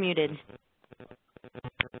to be unmuted.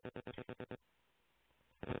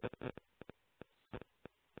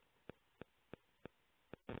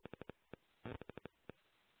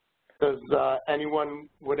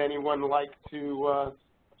 Would anyone like to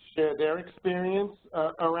share their experience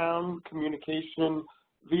around communication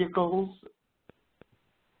vehicles?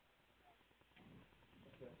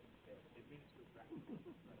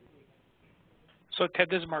 So Ted,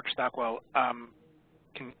 this is Mark Stockwell.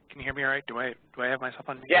 Can you hear me all right? Do I have myself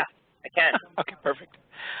on? Yeah, I can. Okay, perfect.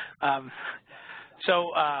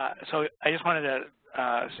 So I just wanted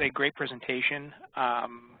to say great presentation.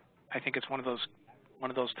 I think it's one of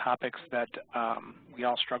those topics that we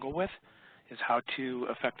all struggle with, is how to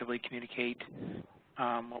effectively communicate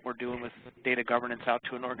what we're doing with data governance out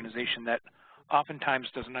to an organization that oftentimes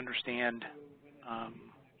doesn't understand,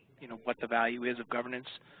 what the value is of governance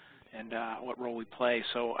and what role we play.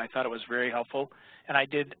 So I thought it was very helpful, and I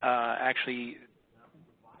did actually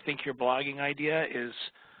think your blogging idea is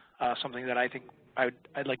something that I think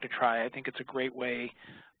I'd like to try. I think it's a great way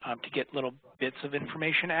to get little bits of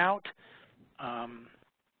information out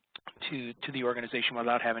to the organization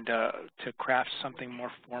without having to craft something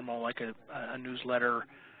more formal, like a newsletter,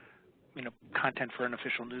 content for an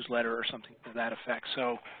official newsletter or something to that effect.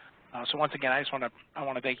 So once again, I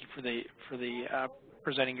want to thank you for the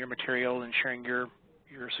presenting your material and sharing your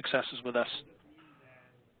successes with us.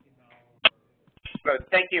 Well,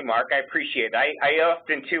 thank you, Mark. I appreciate it. I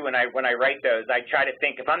often too, when I write those, I try to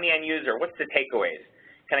think, if I'm the end user, what's the takeaways?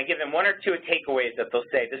 Can I give them one or two takeaways that they'll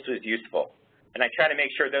say this was useful? And I try to make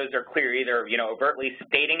sure those are clear, either overtly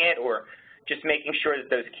stating it or just making sure that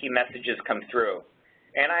those key messages come through.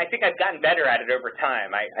 And I think I've gotten better at it over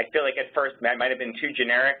time. I feel like at first I might have been too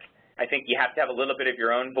generic. I think you have to have a little bit of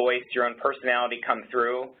your own voice, your own personality come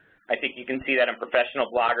through. I think you can see that in professional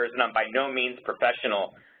bloggers, and I'm by no means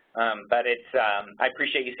professional. But I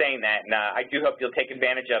appreciate you saying that, and I do hope you'll take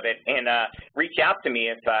advantage of it and reach out to me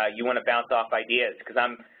if you want to bounce off ideas, because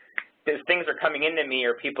as things are coming into me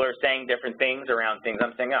or people are saying different things around things,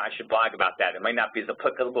 I'm saying, oh, I should blog about that. It might not be as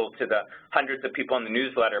applicable to the hundreds of people in the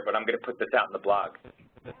newsletter, but I'm going to put this out in the blog.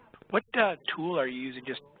 What tool are you using,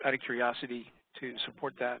 just out of curiosity, to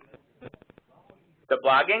support that? The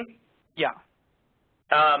blogging? Yeah.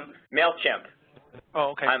 MailChimp.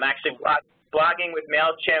 Oh, okay. I'm actually blogging with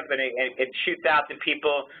MailChimp, and it shoots out to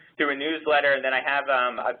people through a newsletter, and then I have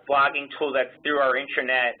a blogging tool that's through our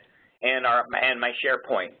intranet and my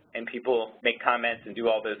SharePoint, and people make comments and do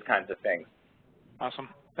all those kinds of things. Awesome.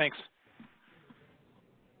 Thanks.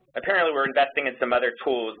 Apparently, we're investing in some other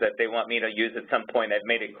tools that they want me to use at some point. I've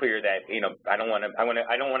made it clear that I don't want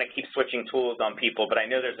to keep switching tools on people, but I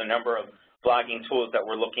know there's a number of blogging tools that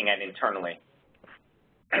we're looking at internally.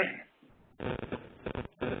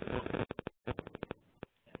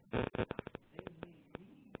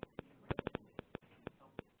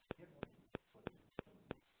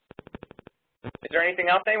 Is there anything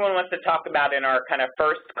else anyone wants to talk about in our kind of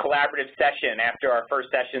first collaborative session after our first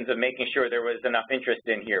sessions of making sure there was enough interest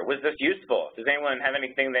in here? Was this useful? Does anyone have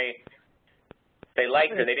anything they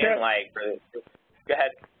liked or they didn't like? Go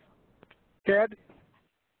ahead. Ted?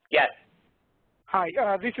 Yes. Hi,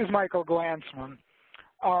 this is Michael Glansman.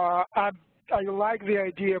 I like the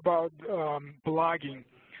idea about blogging.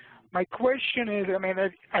 My question is,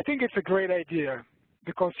 I think it's a great idea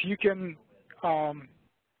because you can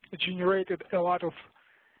generate a lot of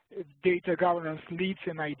data governance leads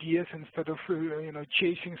and ideas instead of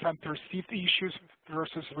chasing some perceived issues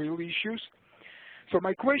versus real issues. So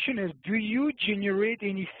my question is, do you generate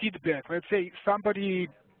any feedback? Let's say somebody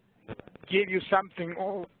gave you something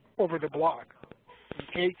over the blog,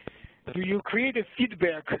 okay? Do you create a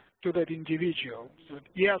feedback to that individual? So,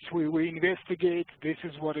 yes, we investigate, this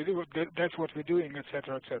is what it is, that's what we're doing, et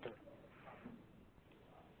cetera, et cetera.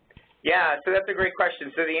 Yeah, so that's a great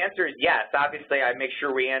question. So the answer is yes. Obviously, I make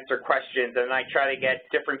sure we answer questions, and I try to get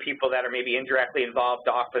different people that are maybe indirectly involved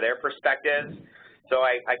to offer their perspectives. So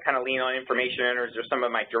I kind of lean on information owners or some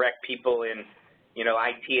of my direct people in,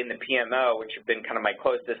 IT and the PMO, which have been kind of my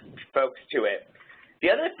closest folks to it. The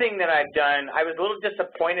other thing that I've done, I was a little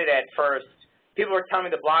disappointed at first people were telling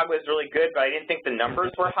me the blog was really good, but I didn't think the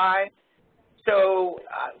numbers were high. So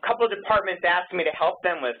a couple of departments asked me to help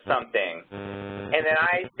them with something. And then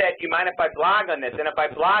I said, do you mind if I blog on this? And if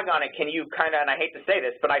I blog on it, can you kind of, and I hate to say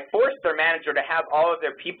this, but I forced their manager to have all of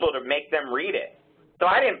their people to make them read it. So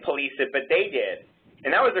I didn't police it, but they did.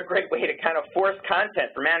 And that was a great way to kind of force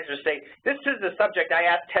content for managers to say, this is a subject I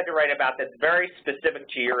asked Ted to write about that's very specific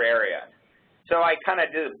to your area. So I kind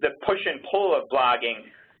of did the push and pull of blogging.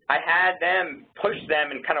 I had them push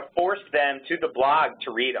them and kind of force them to the blog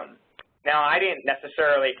to read them. Now, I didn't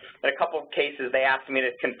necessarily, in a couple of cases, they asked me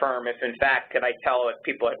to confirm if, in fact, could I tell if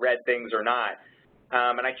people had read things or not.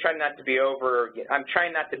 And I try not to be I'm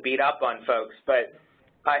trying not to beat up on folks, but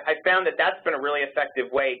I found that that's been a really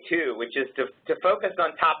effective way, too, which is to focus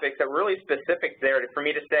on topics that are really specific there for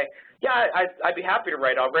me to say, yeah, I'd be happy to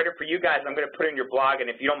write. I'll write it for you guys. I'm going to put it in your blog,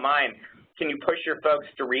 and if you don't mind, can you push your folks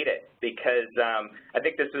to read it? Because I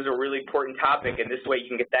think this is a really important topic, and this way you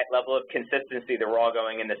can get that level of consistency that we're all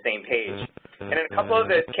going in the same page. And in a couple of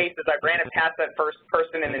those cases, I ran it past that first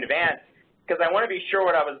person in advance because I want to be sure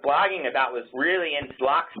what I was blogging about was really in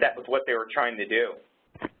lockstep with what they were trying to do.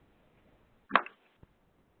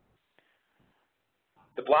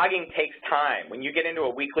 The blogging takes time. When you get into a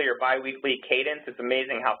weekly or biweekly cadence, it's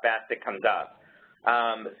amazing how fast it comes up.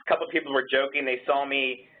 A couple of people were joking. They saw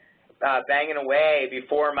me banging away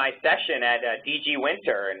before my session at DG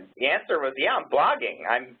Winter, and the answer was, yeah, I'm blogging.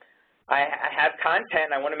 I have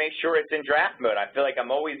content. I want to make sure it's in draft mode. I feel like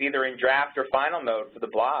I'm always either in draft or final mode for the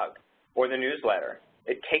blog or the newsletter.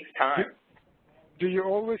 It takes time. Do you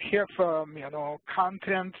always have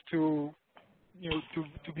content to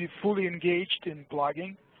be fully engaged in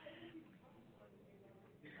blogging?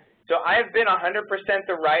 So I've been 100%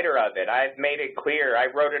 the writer of it. I've made it clear. I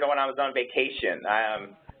wrote it when I was on vacation.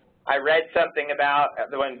 I read something about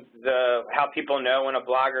how people know when a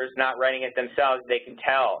blogger is not writing it themselves. They can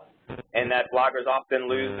tell, and that bloggers often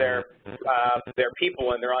lose their people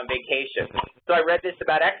when they're on vacation. So I read this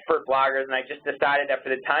about expert bloggers, and I just decided that for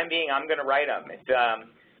the time being, I'm going to write them.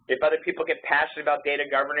 If other people get passionate about data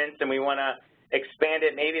governance and we want to expand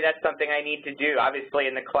it, maybe that's something I need to do. Obviously,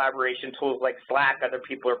 in the collaboration tools like Slack, other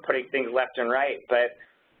people are putting things left and right, but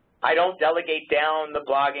I don't delegate down the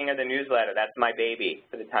blogging or the newsletter. That's my baby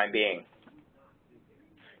for the time being.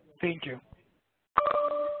 Thank you.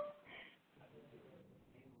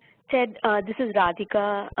 Ted, this is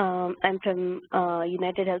Radhika. I'm from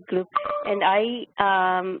United Health Group, and I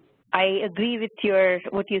agree with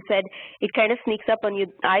what you said. It kind of sneaks up on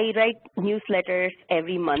you. I write newsletters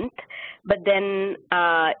every month, but then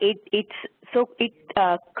it's so quick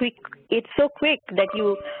that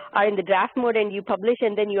you are in the draft mode and you publish,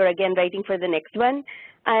 and then you're again writing for the next one.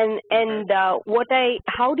 And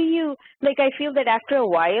how do you, like, I feel that after a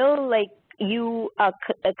while, like, you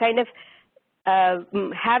kind of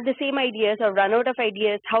have the same ideas or run out of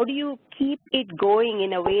ideas. How do you keep it going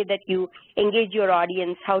in a way that you engage your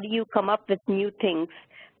audience? How do you come up with new things?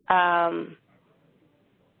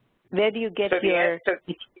 Where do you get your...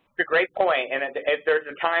 It's a great point, and if there's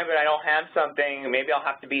a time that I don't have something, maybe I'll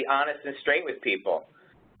have to be honest and straight with people.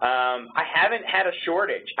 I haven't had a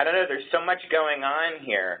shortage. I don't know, there's so much going on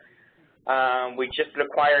here. We just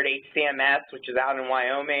acquired HCMS, which is out in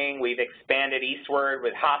Wyoming. We've expanded eastward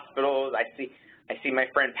with hospitals. I see my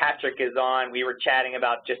friend Patrick is on. We were chatting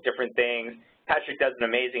about just different things. Patrick does an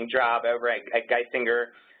amazing job over at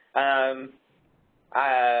Geisinger.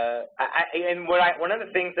 One of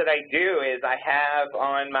the things that I do is I have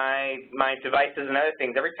on my devices and other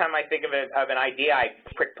things, every time I think of an idea, I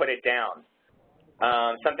put it down.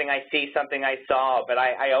 Something I see, something I saw, but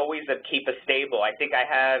I always keep a stable. I think I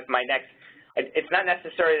have my next, it's not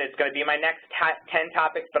necessarily that it's going to be my next 10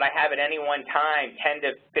 topics, but I have at any one time 10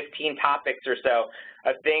 to 15 topics or so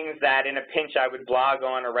of things that in a pinch I would blog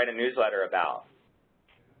on or write a newsletter about.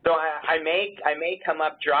 So I may come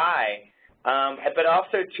up dry, but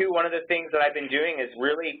also, too, one of the things that I've been doing is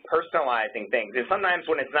really personalizing things. And sometimes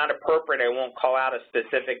when it's not appropriate, I won't call out a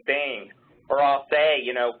specific thing. Or I'll say,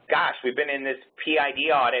 gosh, we've been in this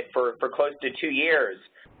PID audit for close to 2 years.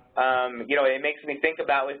 It makes me think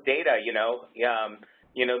about with data,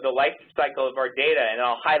 the life cycle of our data, and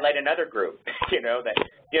I'll highlight another group, that,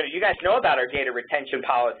 you guys know about our data retention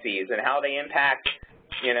policies and how they impact,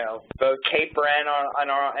 both CAPER and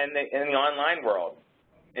in the online world.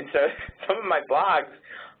 And so some of my blogs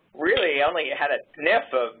really only had a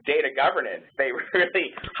sniff of data governance. They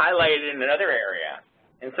really highlighted it in another area.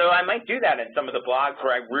 And so I might do that in some of the blogs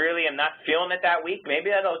where I really am not feeling it that week.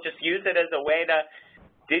 Maybe I'll just use it as a way to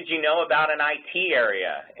did you know about an IT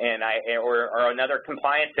area or another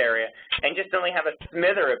compliance area, and just only have a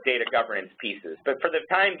smither of data governance pieces. But for the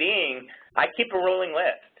time being, I keep a rolling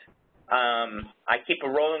list. I keep a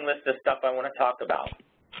rolling list of stuff I want to talk about.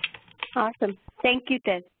 Awesome. Thank you,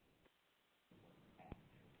 Ted.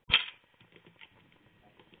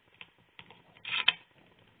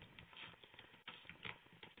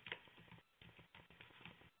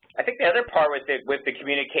 I think the other part with the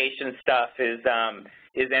communication stuff is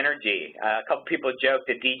energy. A couple people joked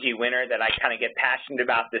at DG Winter that I kind of get passionate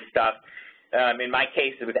about this stuff. In my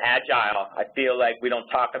case, with Agile, I feel like we don't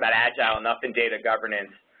talk about Agile enough in data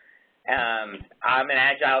governance. I'm an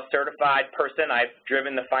Agile certified person. I've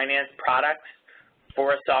driven the finance products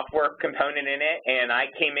for a software component in it, and I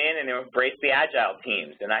came in and embraced the Agile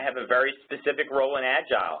teams. And I have a very specific role in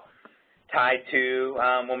Agile, tied to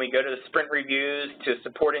when we go to the sprint reviews, to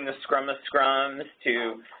supporting the Scrum of Scrums,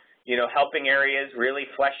 to helping areas really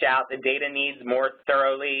flesh out the data needs more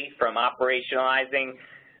thoroughly, from operationalizing,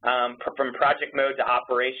 from project mode to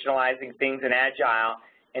operationalizing things in Agile.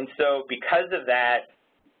 And so because of that,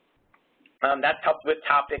 that's helped with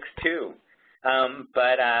topics too. I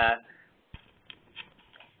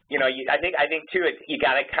think too, you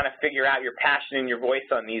got to kind of figure out your passion and your voice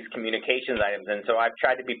on these communications items. And so I've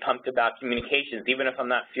tried to be pumped about communications, even if I'm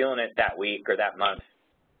not feeling it that week or that month.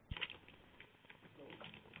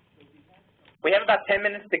 We have about 10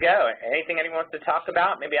 minutes to go. Anything anyone wants to talk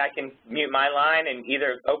about? Maybe I can mute my line and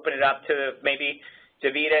either open it up to maybe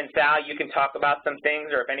Davida and Sal, you can talk about some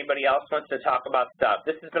things, or if anybody else wants to talk about stuff.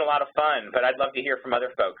 This has been a lot of fun, but I'd love to hear from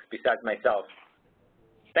other folks besides myself.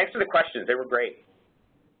 Thanks for the questions. They were great.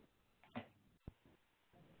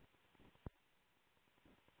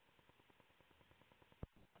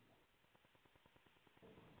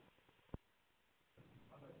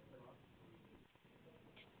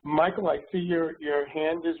 Michael, I see your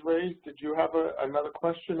hand is raised. Did you have another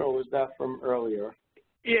question, or was that from earlier?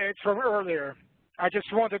 Yeah, it's from earlier. I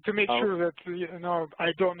just wanted to make sure that,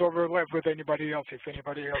 I don't overlap with anybody else. If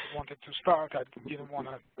anybody else wanted to start, I didn't want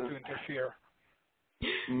to interfere.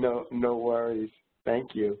 No worries.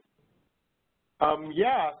 Thank you.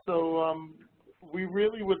 We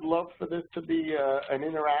really would love for this to be an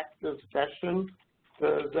interactive session.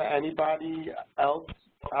 Does anybody else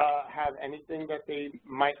have anything that they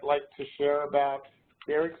might like to share about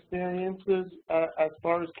their experiences as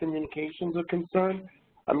far as communications are concerned?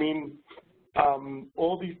 I mean,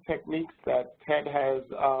 all these techniques that Ted has,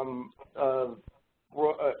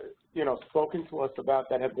 spoken to us about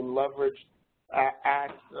that have been leveraged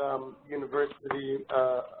at University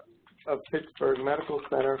of Pittsburgh Medical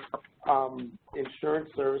Center Insurance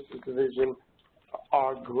Services Division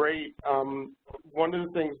are great. One of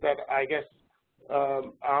the things that I guess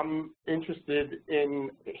I'm interested in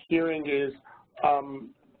hearing is,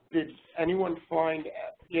 did anyone find,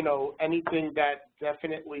 anything that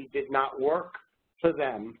definitely did not work for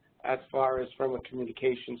them as far as from a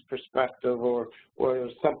communications perspective, or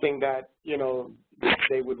something that,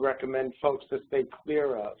 they would recommend folks to stay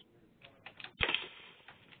clear of?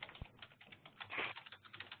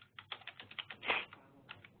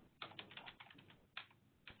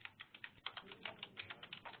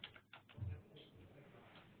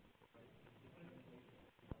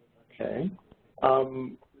 Okay.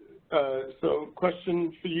 So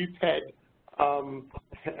question for you, Ted,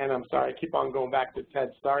 and I'm sorry, I keep on going back to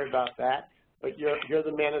Ted. Sorry about that, but you're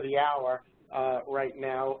the man of the hour right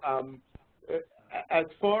now. As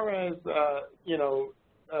far as,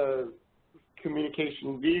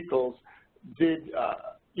 communication vehicles,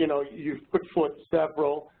 you've put forth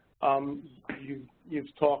several.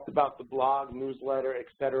 You've talked about the blog, newsletter, et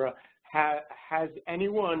cetera. Has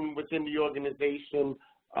anyone within the organization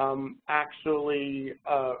actually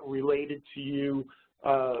related to you,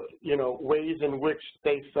 ways in which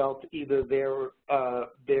they felt either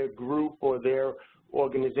their group or their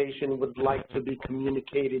organization would like to be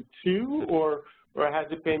communicated to, or has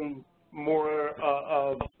it been more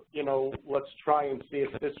of, let's try and see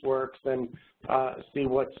if this works and see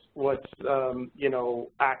what's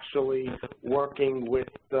actually working with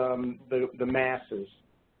the masses?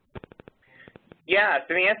 Yeah,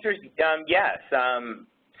 so the answer is yes.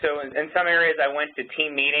 So in some areas I went to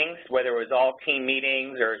team meetings, whether it was all team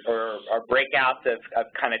meetings or breakouts of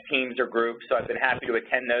kind of teams or groups, so I've been happy to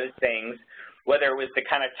attend those things, whether it was to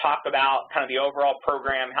kind of talk about kind of the overall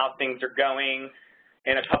program, how things are going.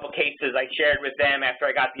 In a couple cases I shared with them after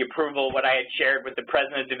I got the approval what I had shared with the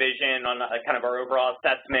president of division on kind of our overall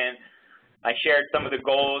assessment. I shared some of the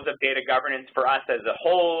goals of data governance for us as a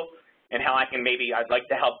whole, and how I'd like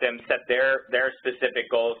to help them set their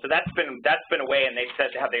specific goals. So that's been a way, and they've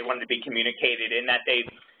said how they wanted to be communicated in that they've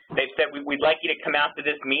said, we'd like you to come out to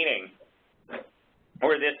this meeting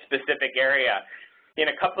or this specific area. In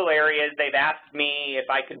a couple areas, they've asked me if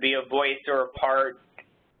I could be a voice or a part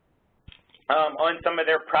on some of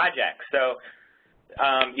their projects. So,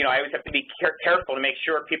 you know, I always have to be careful to make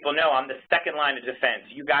sure people know I'm the second line of defense.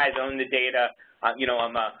 You guys own the data. You know,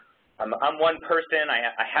 I'm one person.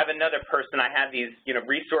 I have another person. I have these, you know,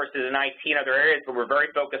 resources in IT and other areas, but we're very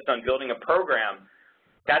focused on building a program.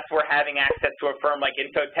 That's where having access to a firm like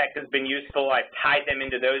Infotech has been useful. I've tied them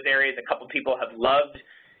into those areas. A couple people have loved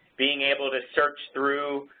being able to search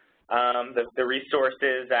through the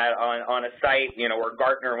resources on a site, you know, or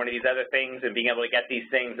Gartner or one of these other things, and being able to get these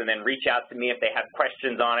things and then reach out to me if they have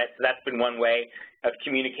questions on it. So that's been one way of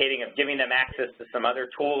communicating, of giving them access to some other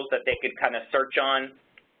tools that they could kind of search on.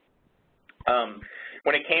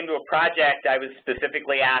 When it came to a project, I was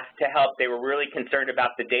specifically asked to help. They were really concerned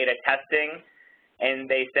about the data testing, and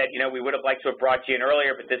they said, you know, we would have liked to have brought you in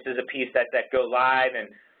earlier, but this is a piece that go live, and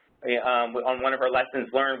on one of our lessons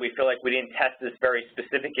learned, we feel like we didn't test this very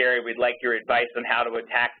specific area. We'd like your advice on how to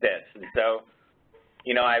attack this. And so,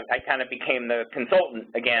 you know, I kind of became the consultant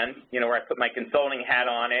again, you know, where I put my consulting hat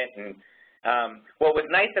on it. And what was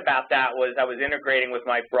nice about that was I was integrating with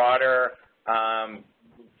my broader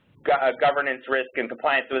governance, risk, and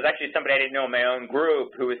compliance. It was actually somebody I didn't know in my own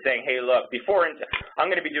group who was saying, hey, look, I'm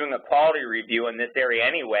going to be doing a quality review in this area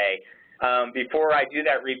anyway. Before I do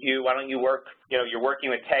that review, why don't you work, you know, you're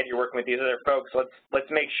working with Ted, you're working with these other folks,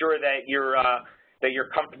 let's make sure that you're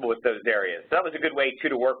comfortable with those areas. So that was a good way, too,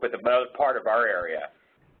 to work with another part of our area.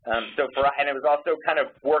 And it was also kind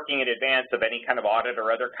of working in advance of any kind of audit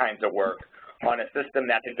or other kinds of work on a system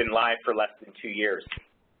that had been live for less than 2 years.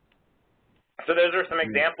 So those are some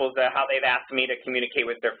examples of how they've asked me to communicate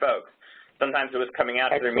with their folks. Sometimes it was coming out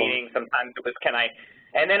to their meetings, sometimes it was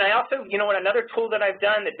and then I also, you know what, another tool that I've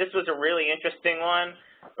done that this was a really interesting one,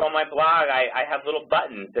 on my blog, I have little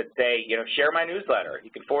buttons that say, you know, share my newsletter.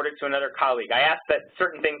 You can forward it to another colleague. I ask that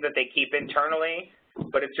certain things that they keep internally,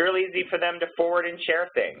 but it's really easy for them to forward and share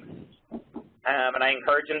things. And I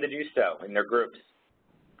encourage them to do so in their groups.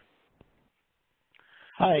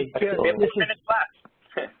 Hi. We have 4 minutes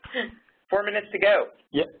left. 4 minutes to go.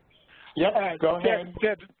 Yep. Go ahead.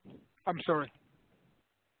 Ted, I'm sorry.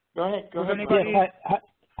 Go ahead.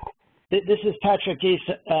 Yes, this is Patrick Geese.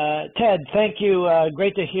 Ted, thank you.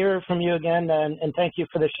 Great to hear from you again, and thank you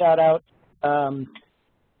for the shout-out.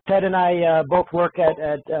 Ted and I both work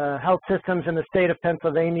at health systems in the state of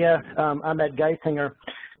Pennsylvania. I'm at Geisinger.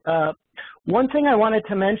 One thing I wanted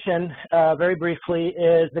to mention very briefly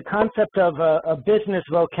is the concept of a business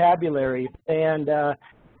vocabulary, and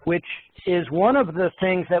which is one of the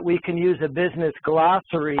things that we can use a business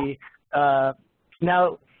glossary.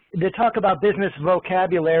 Now, to talk about business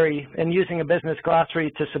vocabulary and using a business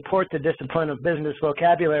glossary to support the discipline of business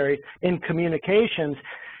vocabulary in communications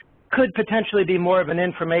could potentially be more of an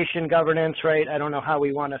information governance, right? I don't know how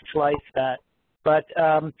we want to slice that. But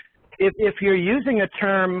if you're using a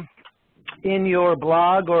term in your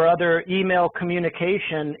blog or other email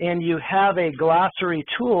communication and you have a glossary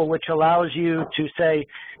tool which allows you to, say,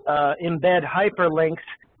 embed hyperlinks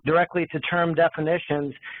directly to term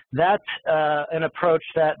definitions, that's an approach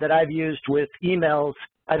that I've used with emails.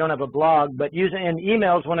 I don't have a blog, but in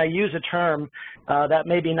emails, when I use a term that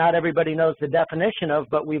maybe not everybody knows the definition of,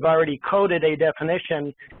 but we've already coded a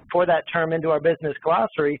definition for that term into our business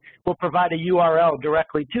glossary, we'll provide a URL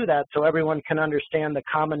directly to that so everyone can understand the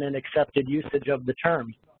common and accepted usage of the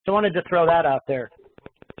term. So I wanted to throw that out there.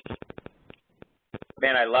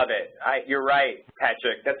 Man, I love it. You're right,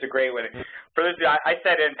 Patrick. That's a great one. For this, I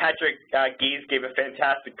said, and Patrick Gies gave a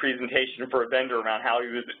fantastic presentation for a vendor around how he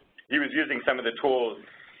was using some of the tools,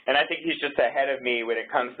 and I think he's just ahead of me when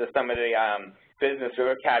it comes to some of the business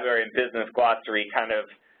vocabulary and business glossary kind of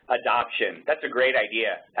adoption. That's a great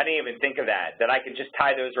idea. I didn't even think of that I could just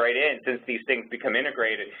tie those right in since these things become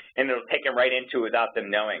integrated, and it'll take them right into it without them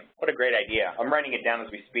knowing. What a great idea. I'm writing it down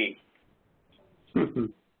as we speak.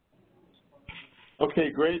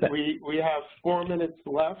 Okay, great. We have 4 minutes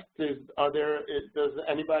left. Does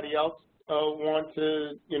anybody else want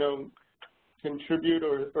to, you know, contribute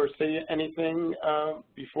or say anything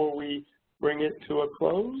before we bring it to a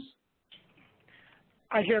close?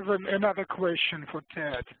 I have another question for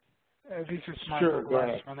Ted. This is my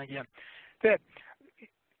last one again. Ted,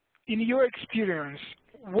 in your experience,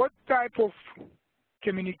 what type of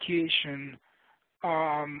communication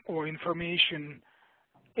or information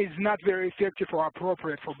is not very effective or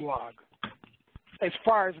appropriate for blog, as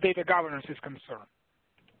far as data governance is concerned?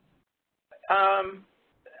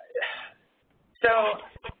 So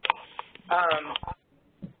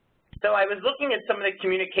I was looking at some of the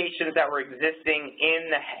communications that were existing in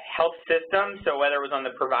the health system, so whether it was on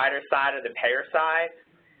the provider side or the payer side.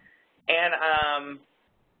 And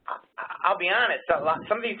I'll be honest,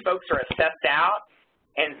 some of these folks are assessed out,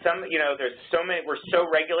 and some, there's so many, we're so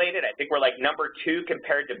regulated. I think we're like #2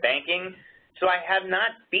 compared to banking. So I have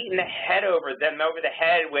not beaten them over the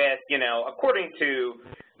head with, according to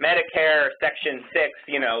Medicare Section 6,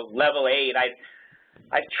 Level 8.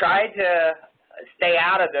 I've tried to stay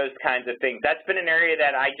out of those kinds of things. That's been an area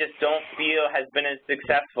that I just don't feel has been as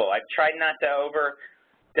successful. I've tried not to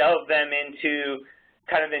delve them into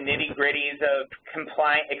kind of the nitty-gritties of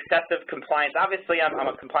excessive compliance. Obviously, I'm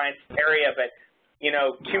a compliance area, but,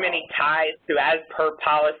 too many ties to as per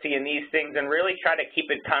policy and these things, and really try to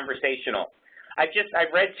keep it conversational.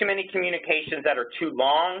 I've read too many communications that are too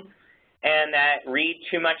long and that read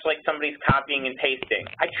too much like somebody's copying and pasting.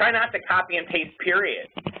 I try not to copy and paste, period.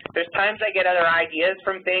 There's times I get other ideas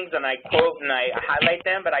from things and I quote and I highlight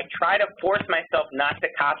them, but I try to force myself not to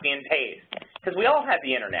copy and paste because we all have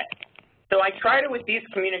the internet. So I try to, with these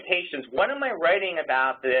communications, what am I writing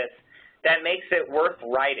about this that makes it worth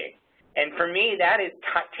writing? And for me, that is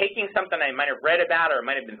taking something I might have read about or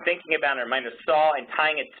might have been thinking about or might have saw and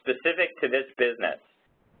tying it specific to this business.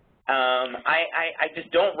 I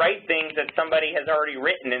just don't write things that somebody has already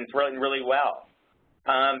written and it's written really well.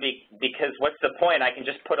 Because what's the point? I can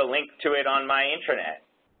just put a link to it on my intranet.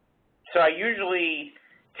 So I usually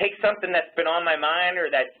take something that's been on my mind or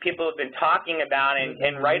that people have been talking about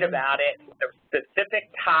and write about it with a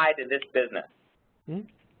specific tie to this business,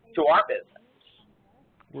 to our business.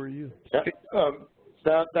 Where are you?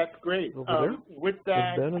 That's great. With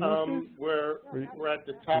that, we're at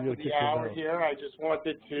the top of the hour here. I just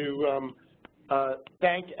wanted to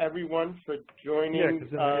thank everyone for joining us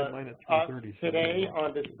today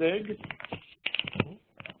on the SIG.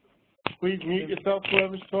 Please mute yourself,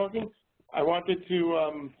 whoever's talking. I wanted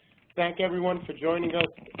to thank everyone for joining us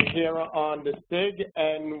here on the SIG,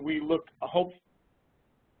 and we hope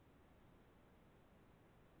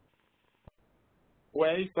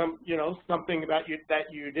something about you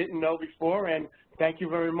that you didn't know before, and thank you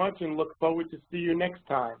very much, and look forward to see you next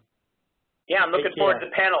time. Yeah, I'm looking forward to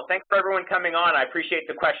the panel. Thanks for everyone coming on. I appreciate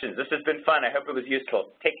the questions. This has been fun. I hope it was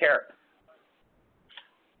useful. Take care.